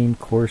main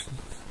courses,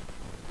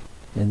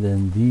 and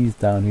then these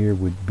down here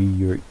would be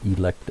your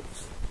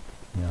electives.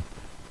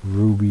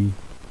 Ruby,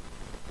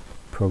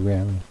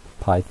 programming,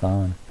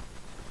 Python,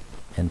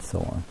 and so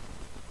on.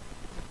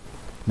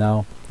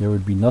 Now, there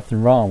would be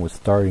nothing wrong with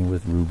starting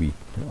with Ruby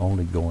and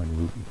only going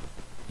Ruby,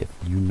 if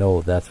you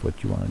know that's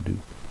what you want to do.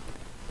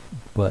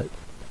 But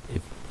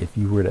if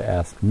you were to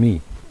ask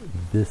me,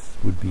 this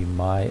would be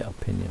my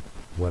opinion,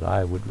 what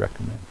I would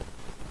recommend.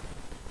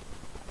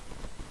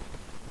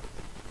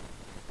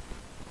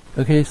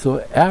 Okay,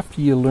 so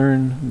after you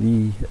learn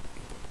the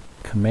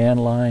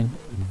command line,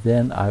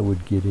 then I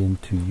would get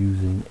into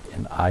using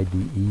an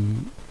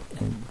IDE,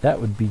 and that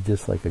would be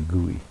just like a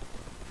GUI,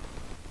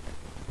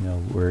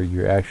 where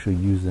you're actually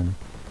using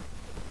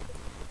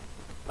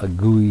a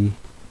GUI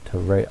to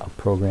write a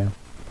program.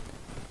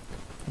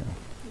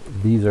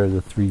 These are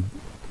the three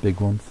big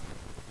ones.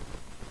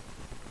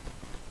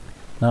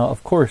 Now,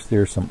 of course,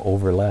 there's some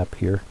overlap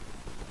here.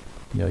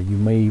 You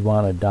may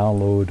want to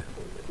download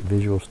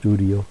Visual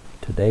Studio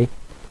today,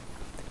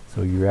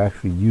 so you're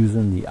actually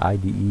using the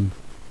IDE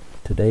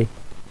today,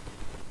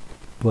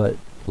 but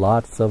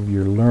lots of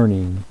your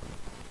learning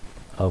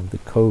of the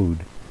code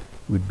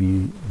would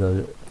be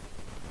the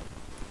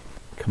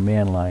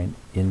command line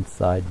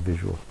inside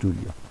Visual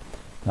Studio.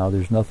 Now,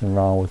 there's nothing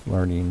wrong with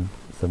learning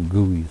some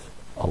GUIs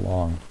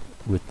along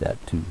with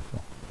that too.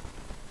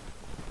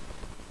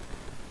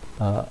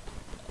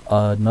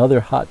 Another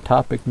hot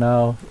topic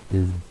now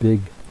is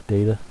big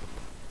data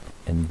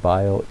and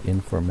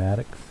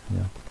bioinformatics.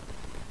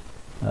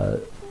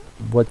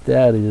 What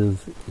that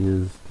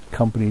is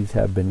companies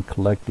have been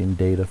collecting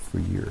data for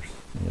years.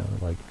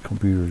 Like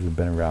computers have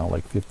been around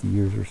like 50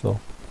 years or so,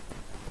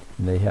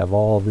 and they have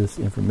all this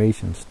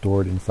information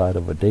stored inside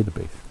of a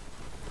database.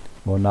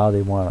 Well, now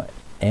they want to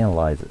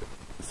analyze it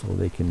so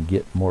they can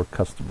get more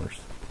customers,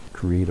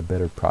 create a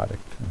better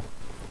product.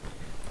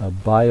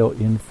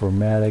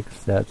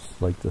 Bioinformatics,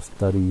 that's like the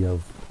study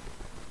of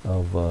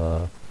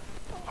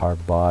our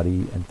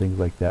body and things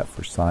like that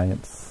for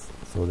science,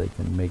 so they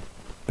can make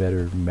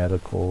better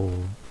medical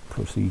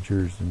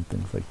procedures and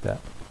things like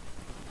that.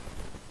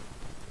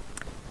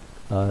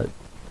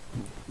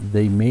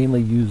 They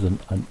mainly use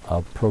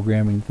a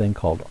programming thing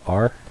called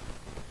R,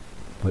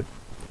 but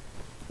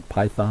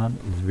Python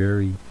is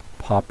very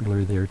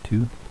popular there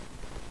too.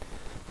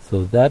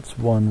 So that's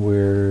one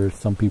where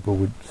some people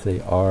would say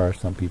R,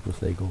 some people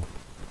say go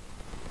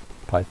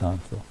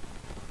Python.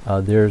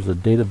 So there's a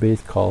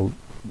database called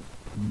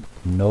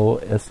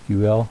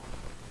NoSQL,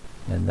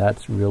 and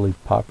that's really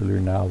popular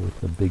now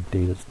with the big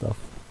data stuff.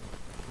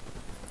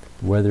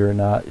 Whether or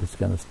not it's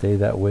going to stay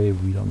that way,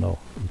 we don't know.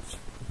 It's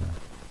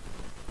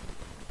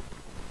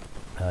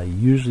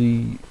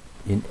usually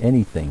in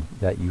anything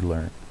that you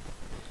learn,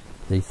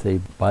 they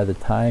say by the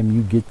time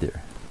you get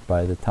there,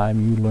 by the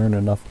time you learn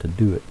enough to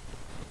do it,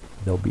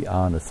 they'll be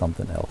on to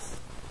something else.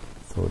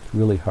 So it's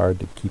really hard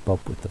to keep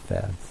up with the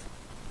fads.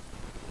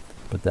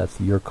 But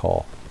that's your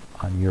call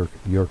on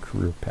your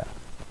career path.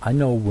 I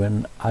know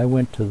when I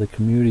went to the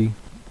community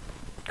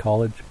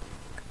college,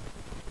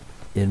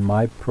 in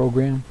my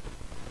program,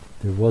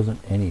 there wasn't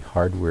any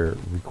hardware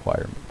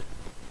requirement.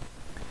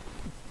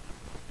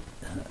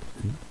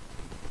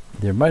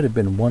 There might have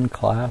been one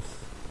class,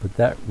 but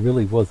that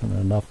really wasn't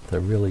enough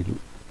to really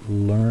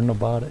learn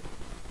about it.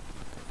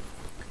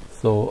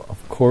 So,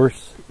 of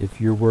course, if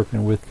you're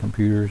working with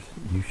computers,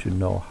 you should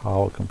know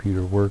how a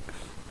computer works.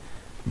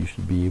 You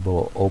should be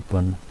able to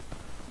open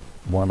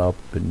one up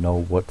and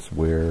know what's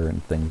where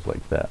and things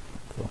like that.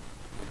 So,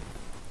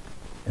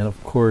 and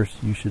of course,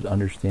 you should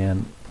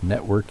understand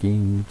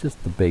networking,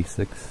 just the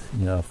basics.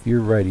 You know, if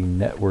you're writing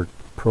network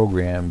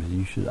programs,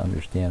 you should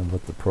understand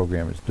what the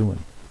program is doing,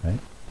 right?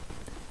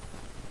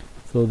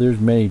 So there's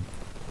many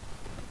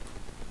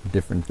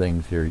different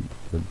things here.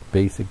 The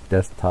basic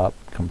desktop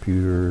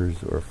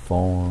computers or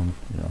phone,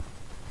 you know.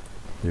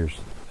 There's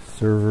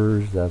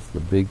servers, that's the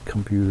big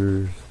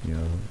computers, you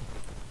know,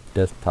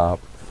 desktop,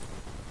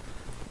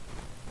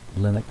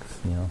 Linux,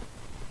 you know.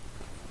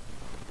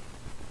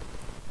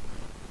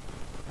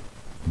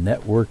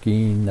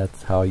 Networking,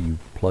 that's how you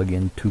plug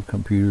in two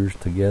computers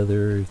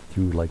together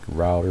through like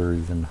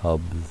routers and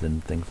hubs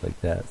and things like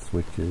that,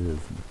 switches,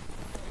 and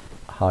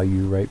how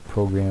you write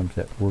programs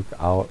that work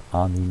out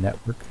on the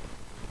network.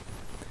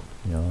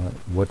 You know,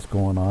 what's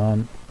going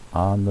on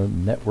the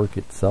network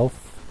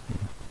itself.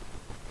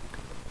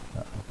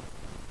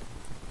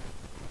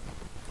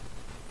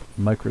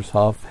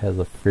 Microsoft has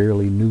a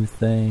fairly new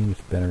thing.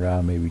 It's been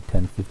around maybe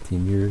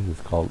 10-15 years. It's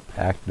called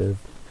Active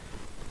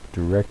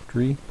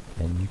Directory,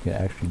 and you can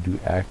actually do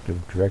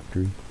Active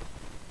Directory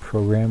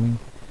programming.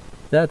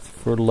 That's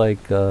for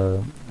like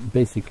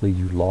basically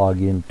you log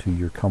into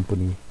your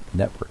company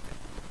network.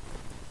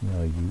 You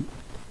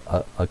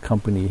know, a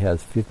company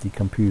has 50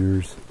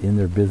 computers in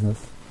their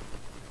business,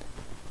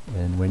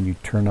 and when you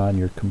turn on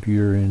your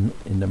computer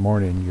in the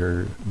morning,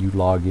 you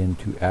log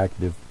into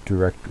Active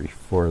Directory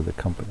for the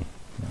company.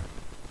 You know.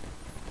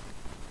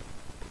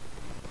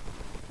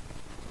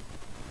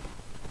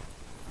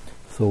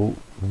 So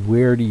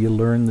where do you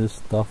learn this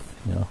stuff?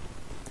 You know,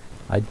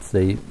 I'd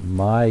say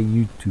my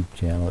YouTube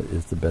channel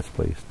is the best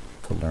place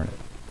to learn it,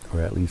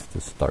 or at least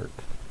to start.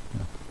 You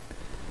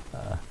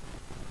know.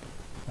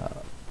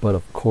 But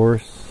of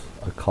course,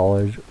 a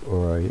college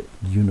or a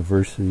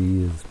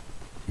university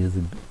is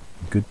a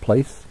good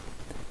place,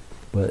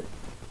 but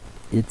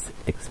it's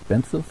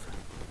expensive,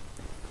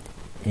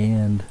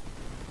 and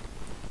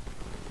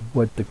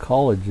what the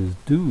colleges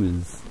do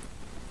is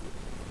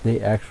they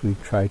actually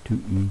try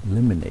to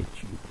eliminate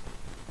you.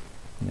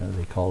 You know,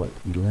 they call it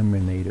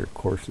eliminator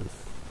courses.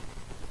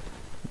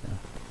 You know,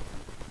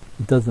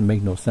 it doesn't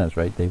make no sense,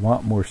 right? They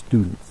want more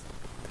students,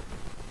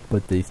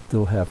 but they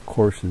still have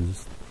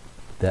courses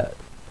that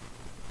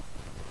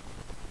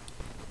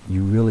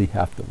you really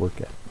have to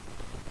work at.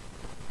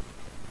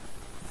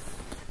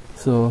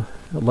 So,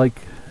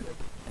 like,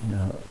 you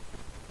know,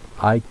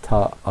 I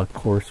taught a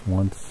course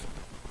once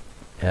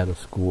at a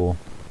school,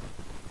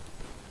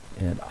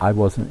 and I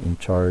wasn't in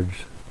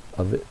charge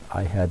of it.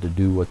 I had to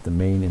do what the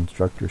main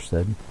instructor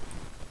said.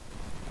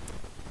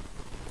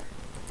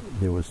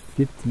 There was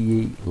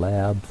 58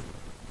 labs,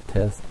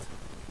 tests,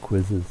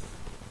 quizzes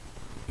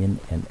in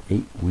an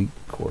 8-week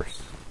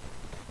course.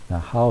 Now,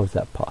 how is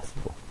that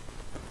possible?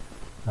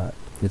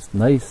 It's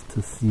nice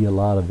to see a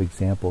lot of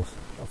examples.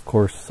 Of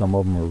course, some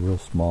of them are real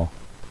small.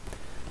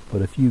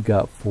 But if you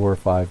got 4 or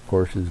 5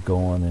 courses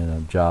going and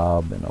a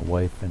job and a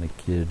wife and a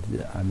kid,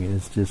 I mean,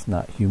 it's just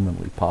not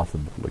humanly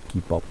possible to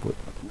keep up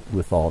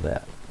with all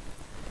that.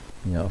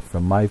 You know,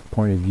 from my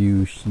point of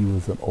view, she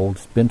was an old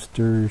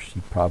spinster.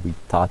 She probably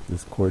taught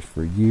this course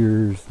for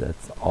years.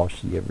 That's all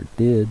she ever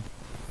did.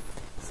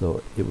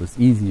 So it was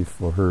easy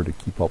for her to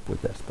keep up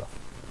with that stuff.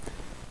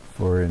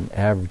 For an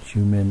average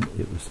human,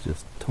 it was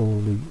just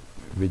totally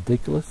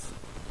ridiculous.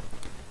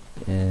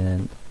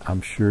 And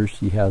I'm sure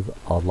she has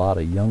a lot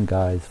of young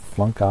guys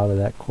flunk out of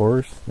that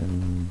course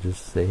and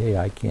just say, hey,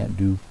 I can't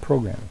do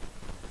programming,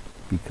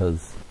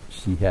 because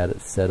she had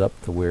it set up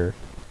to where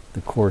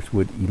the course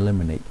would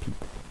eliminate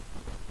people.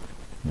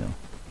 You know.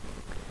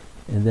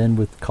 And then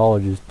with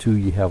colleges too,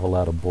 you have a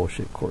lot of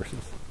bullshit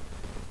courses.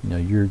 You know,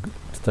 you're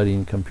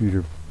studying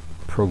computer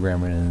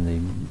programming and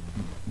they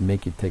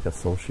make you take a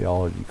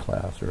sociology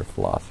class or a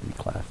philosophy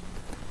class.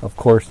 Of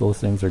course, those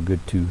things are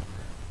good too,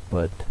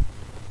 but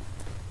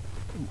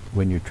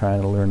when you're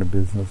trying to learn a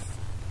business,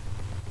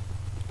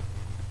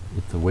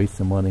 it's a waste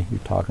of money. You're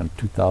talking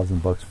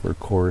 $2,000 for a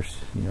course,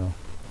 you know,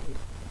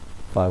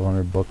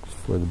 $500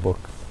 for the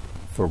books.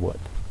 For what?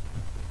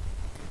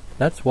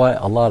 That's why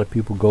a lot of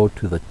people go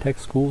to the tech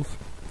schools.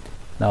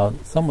 Now,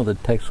 some of the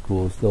tech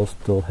schools, they'll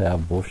still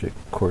have bullshit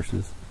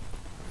courses,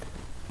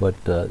 but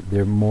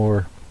they're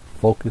more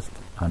focused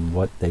on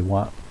what they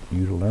want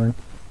you to learn.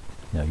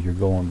 You know, you're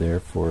going there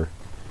for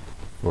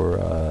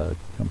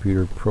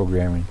computer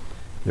programming.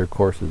 Their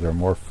courses are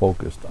more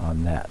focused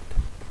on that.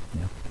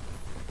 You know.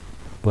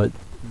 But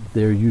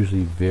they're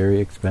usually very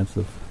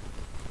expensive,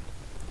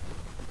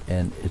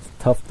 and it's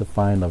tough to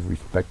find a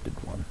respected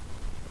one.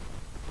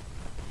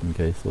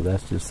 Okay, so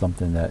that's just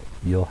something that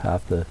you'll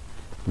have to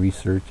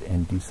research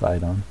and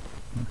decide on.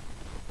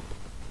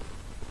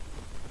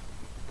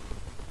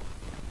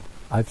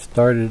 I've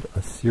started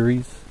a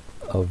series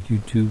of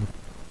YouTube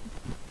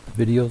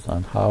videos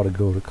on how to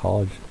go to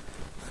college,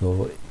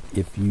 so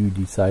if you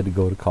decide to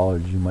go to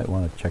college, you might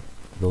want to check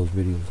those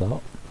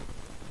videos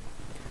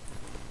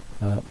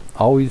out.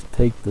 Always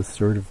take the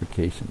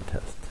certification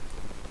test.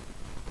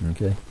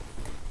 Okay,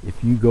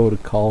 if you go to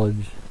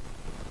college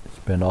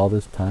spend all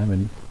this time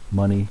and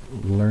money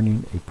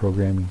learning a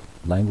programming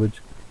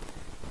language,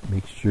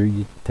 make sure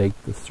you take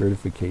the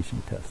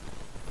certification test.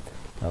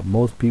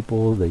 Most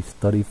people, they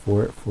study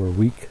for it for a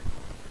week.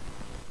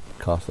 It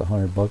costs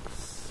 $100,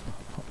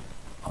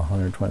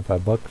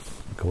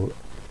 $125.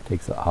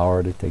 Takes an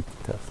hour to take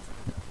the test.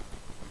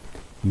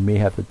 You may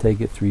have to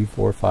take it 3,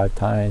 4, 5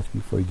 times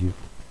before you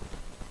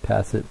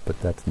pass it,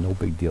 but that's no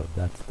big deal.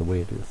 That's the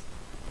way it is.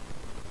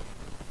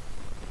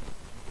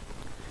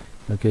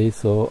 Okay,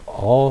 so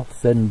all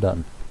said and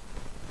done,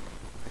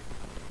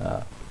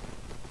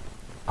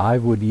 I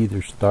would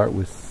either start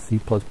with C++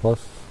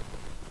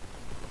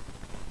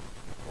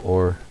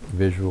 or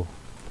Visual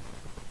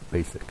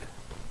Basic.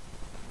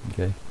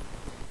 Okay,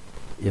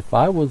 if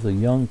I was a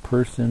young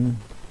person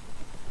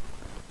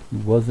who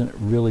wasn't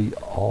really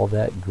all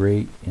that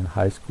great in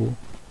high school,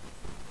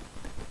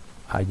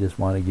 I just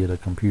want to get a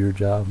computer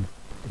job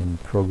in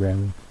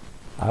programming,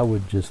 I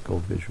would just go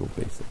Visual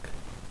Basic,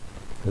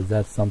 because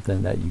that's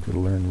something that you could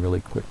learn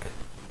really quick.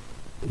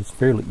 It's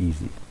fairly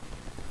easy,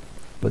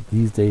 but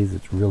these days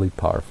it's really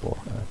powerful.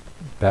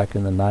 Back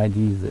in the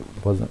 90s, it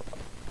wasn't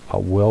a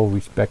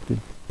well-respected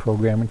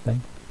programming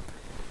thing,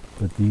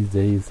 but these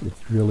days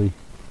it's really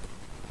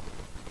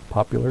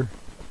popular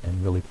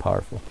and really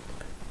powerful.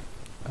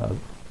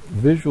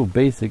 Visual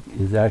Basic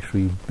is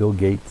actually Bill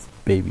Gates'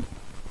 baby.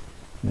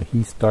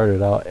 He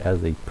started out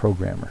as a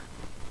programmer.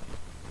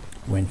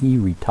 When he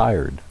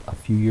retired a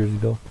few years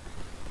ago,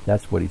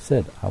 that's what he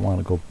said: I want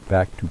to go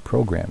back to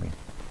programming,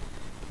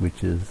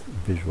 which is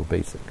Visual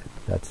Basic.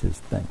 That's his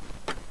thing.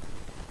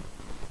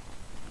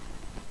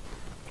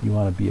 If you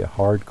want to be a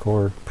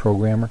hardcore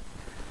programmer,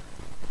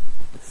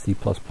 C++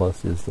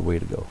 is the way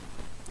to go.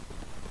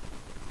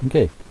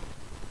 Okay,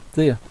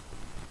 see ya.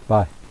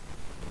 Bye.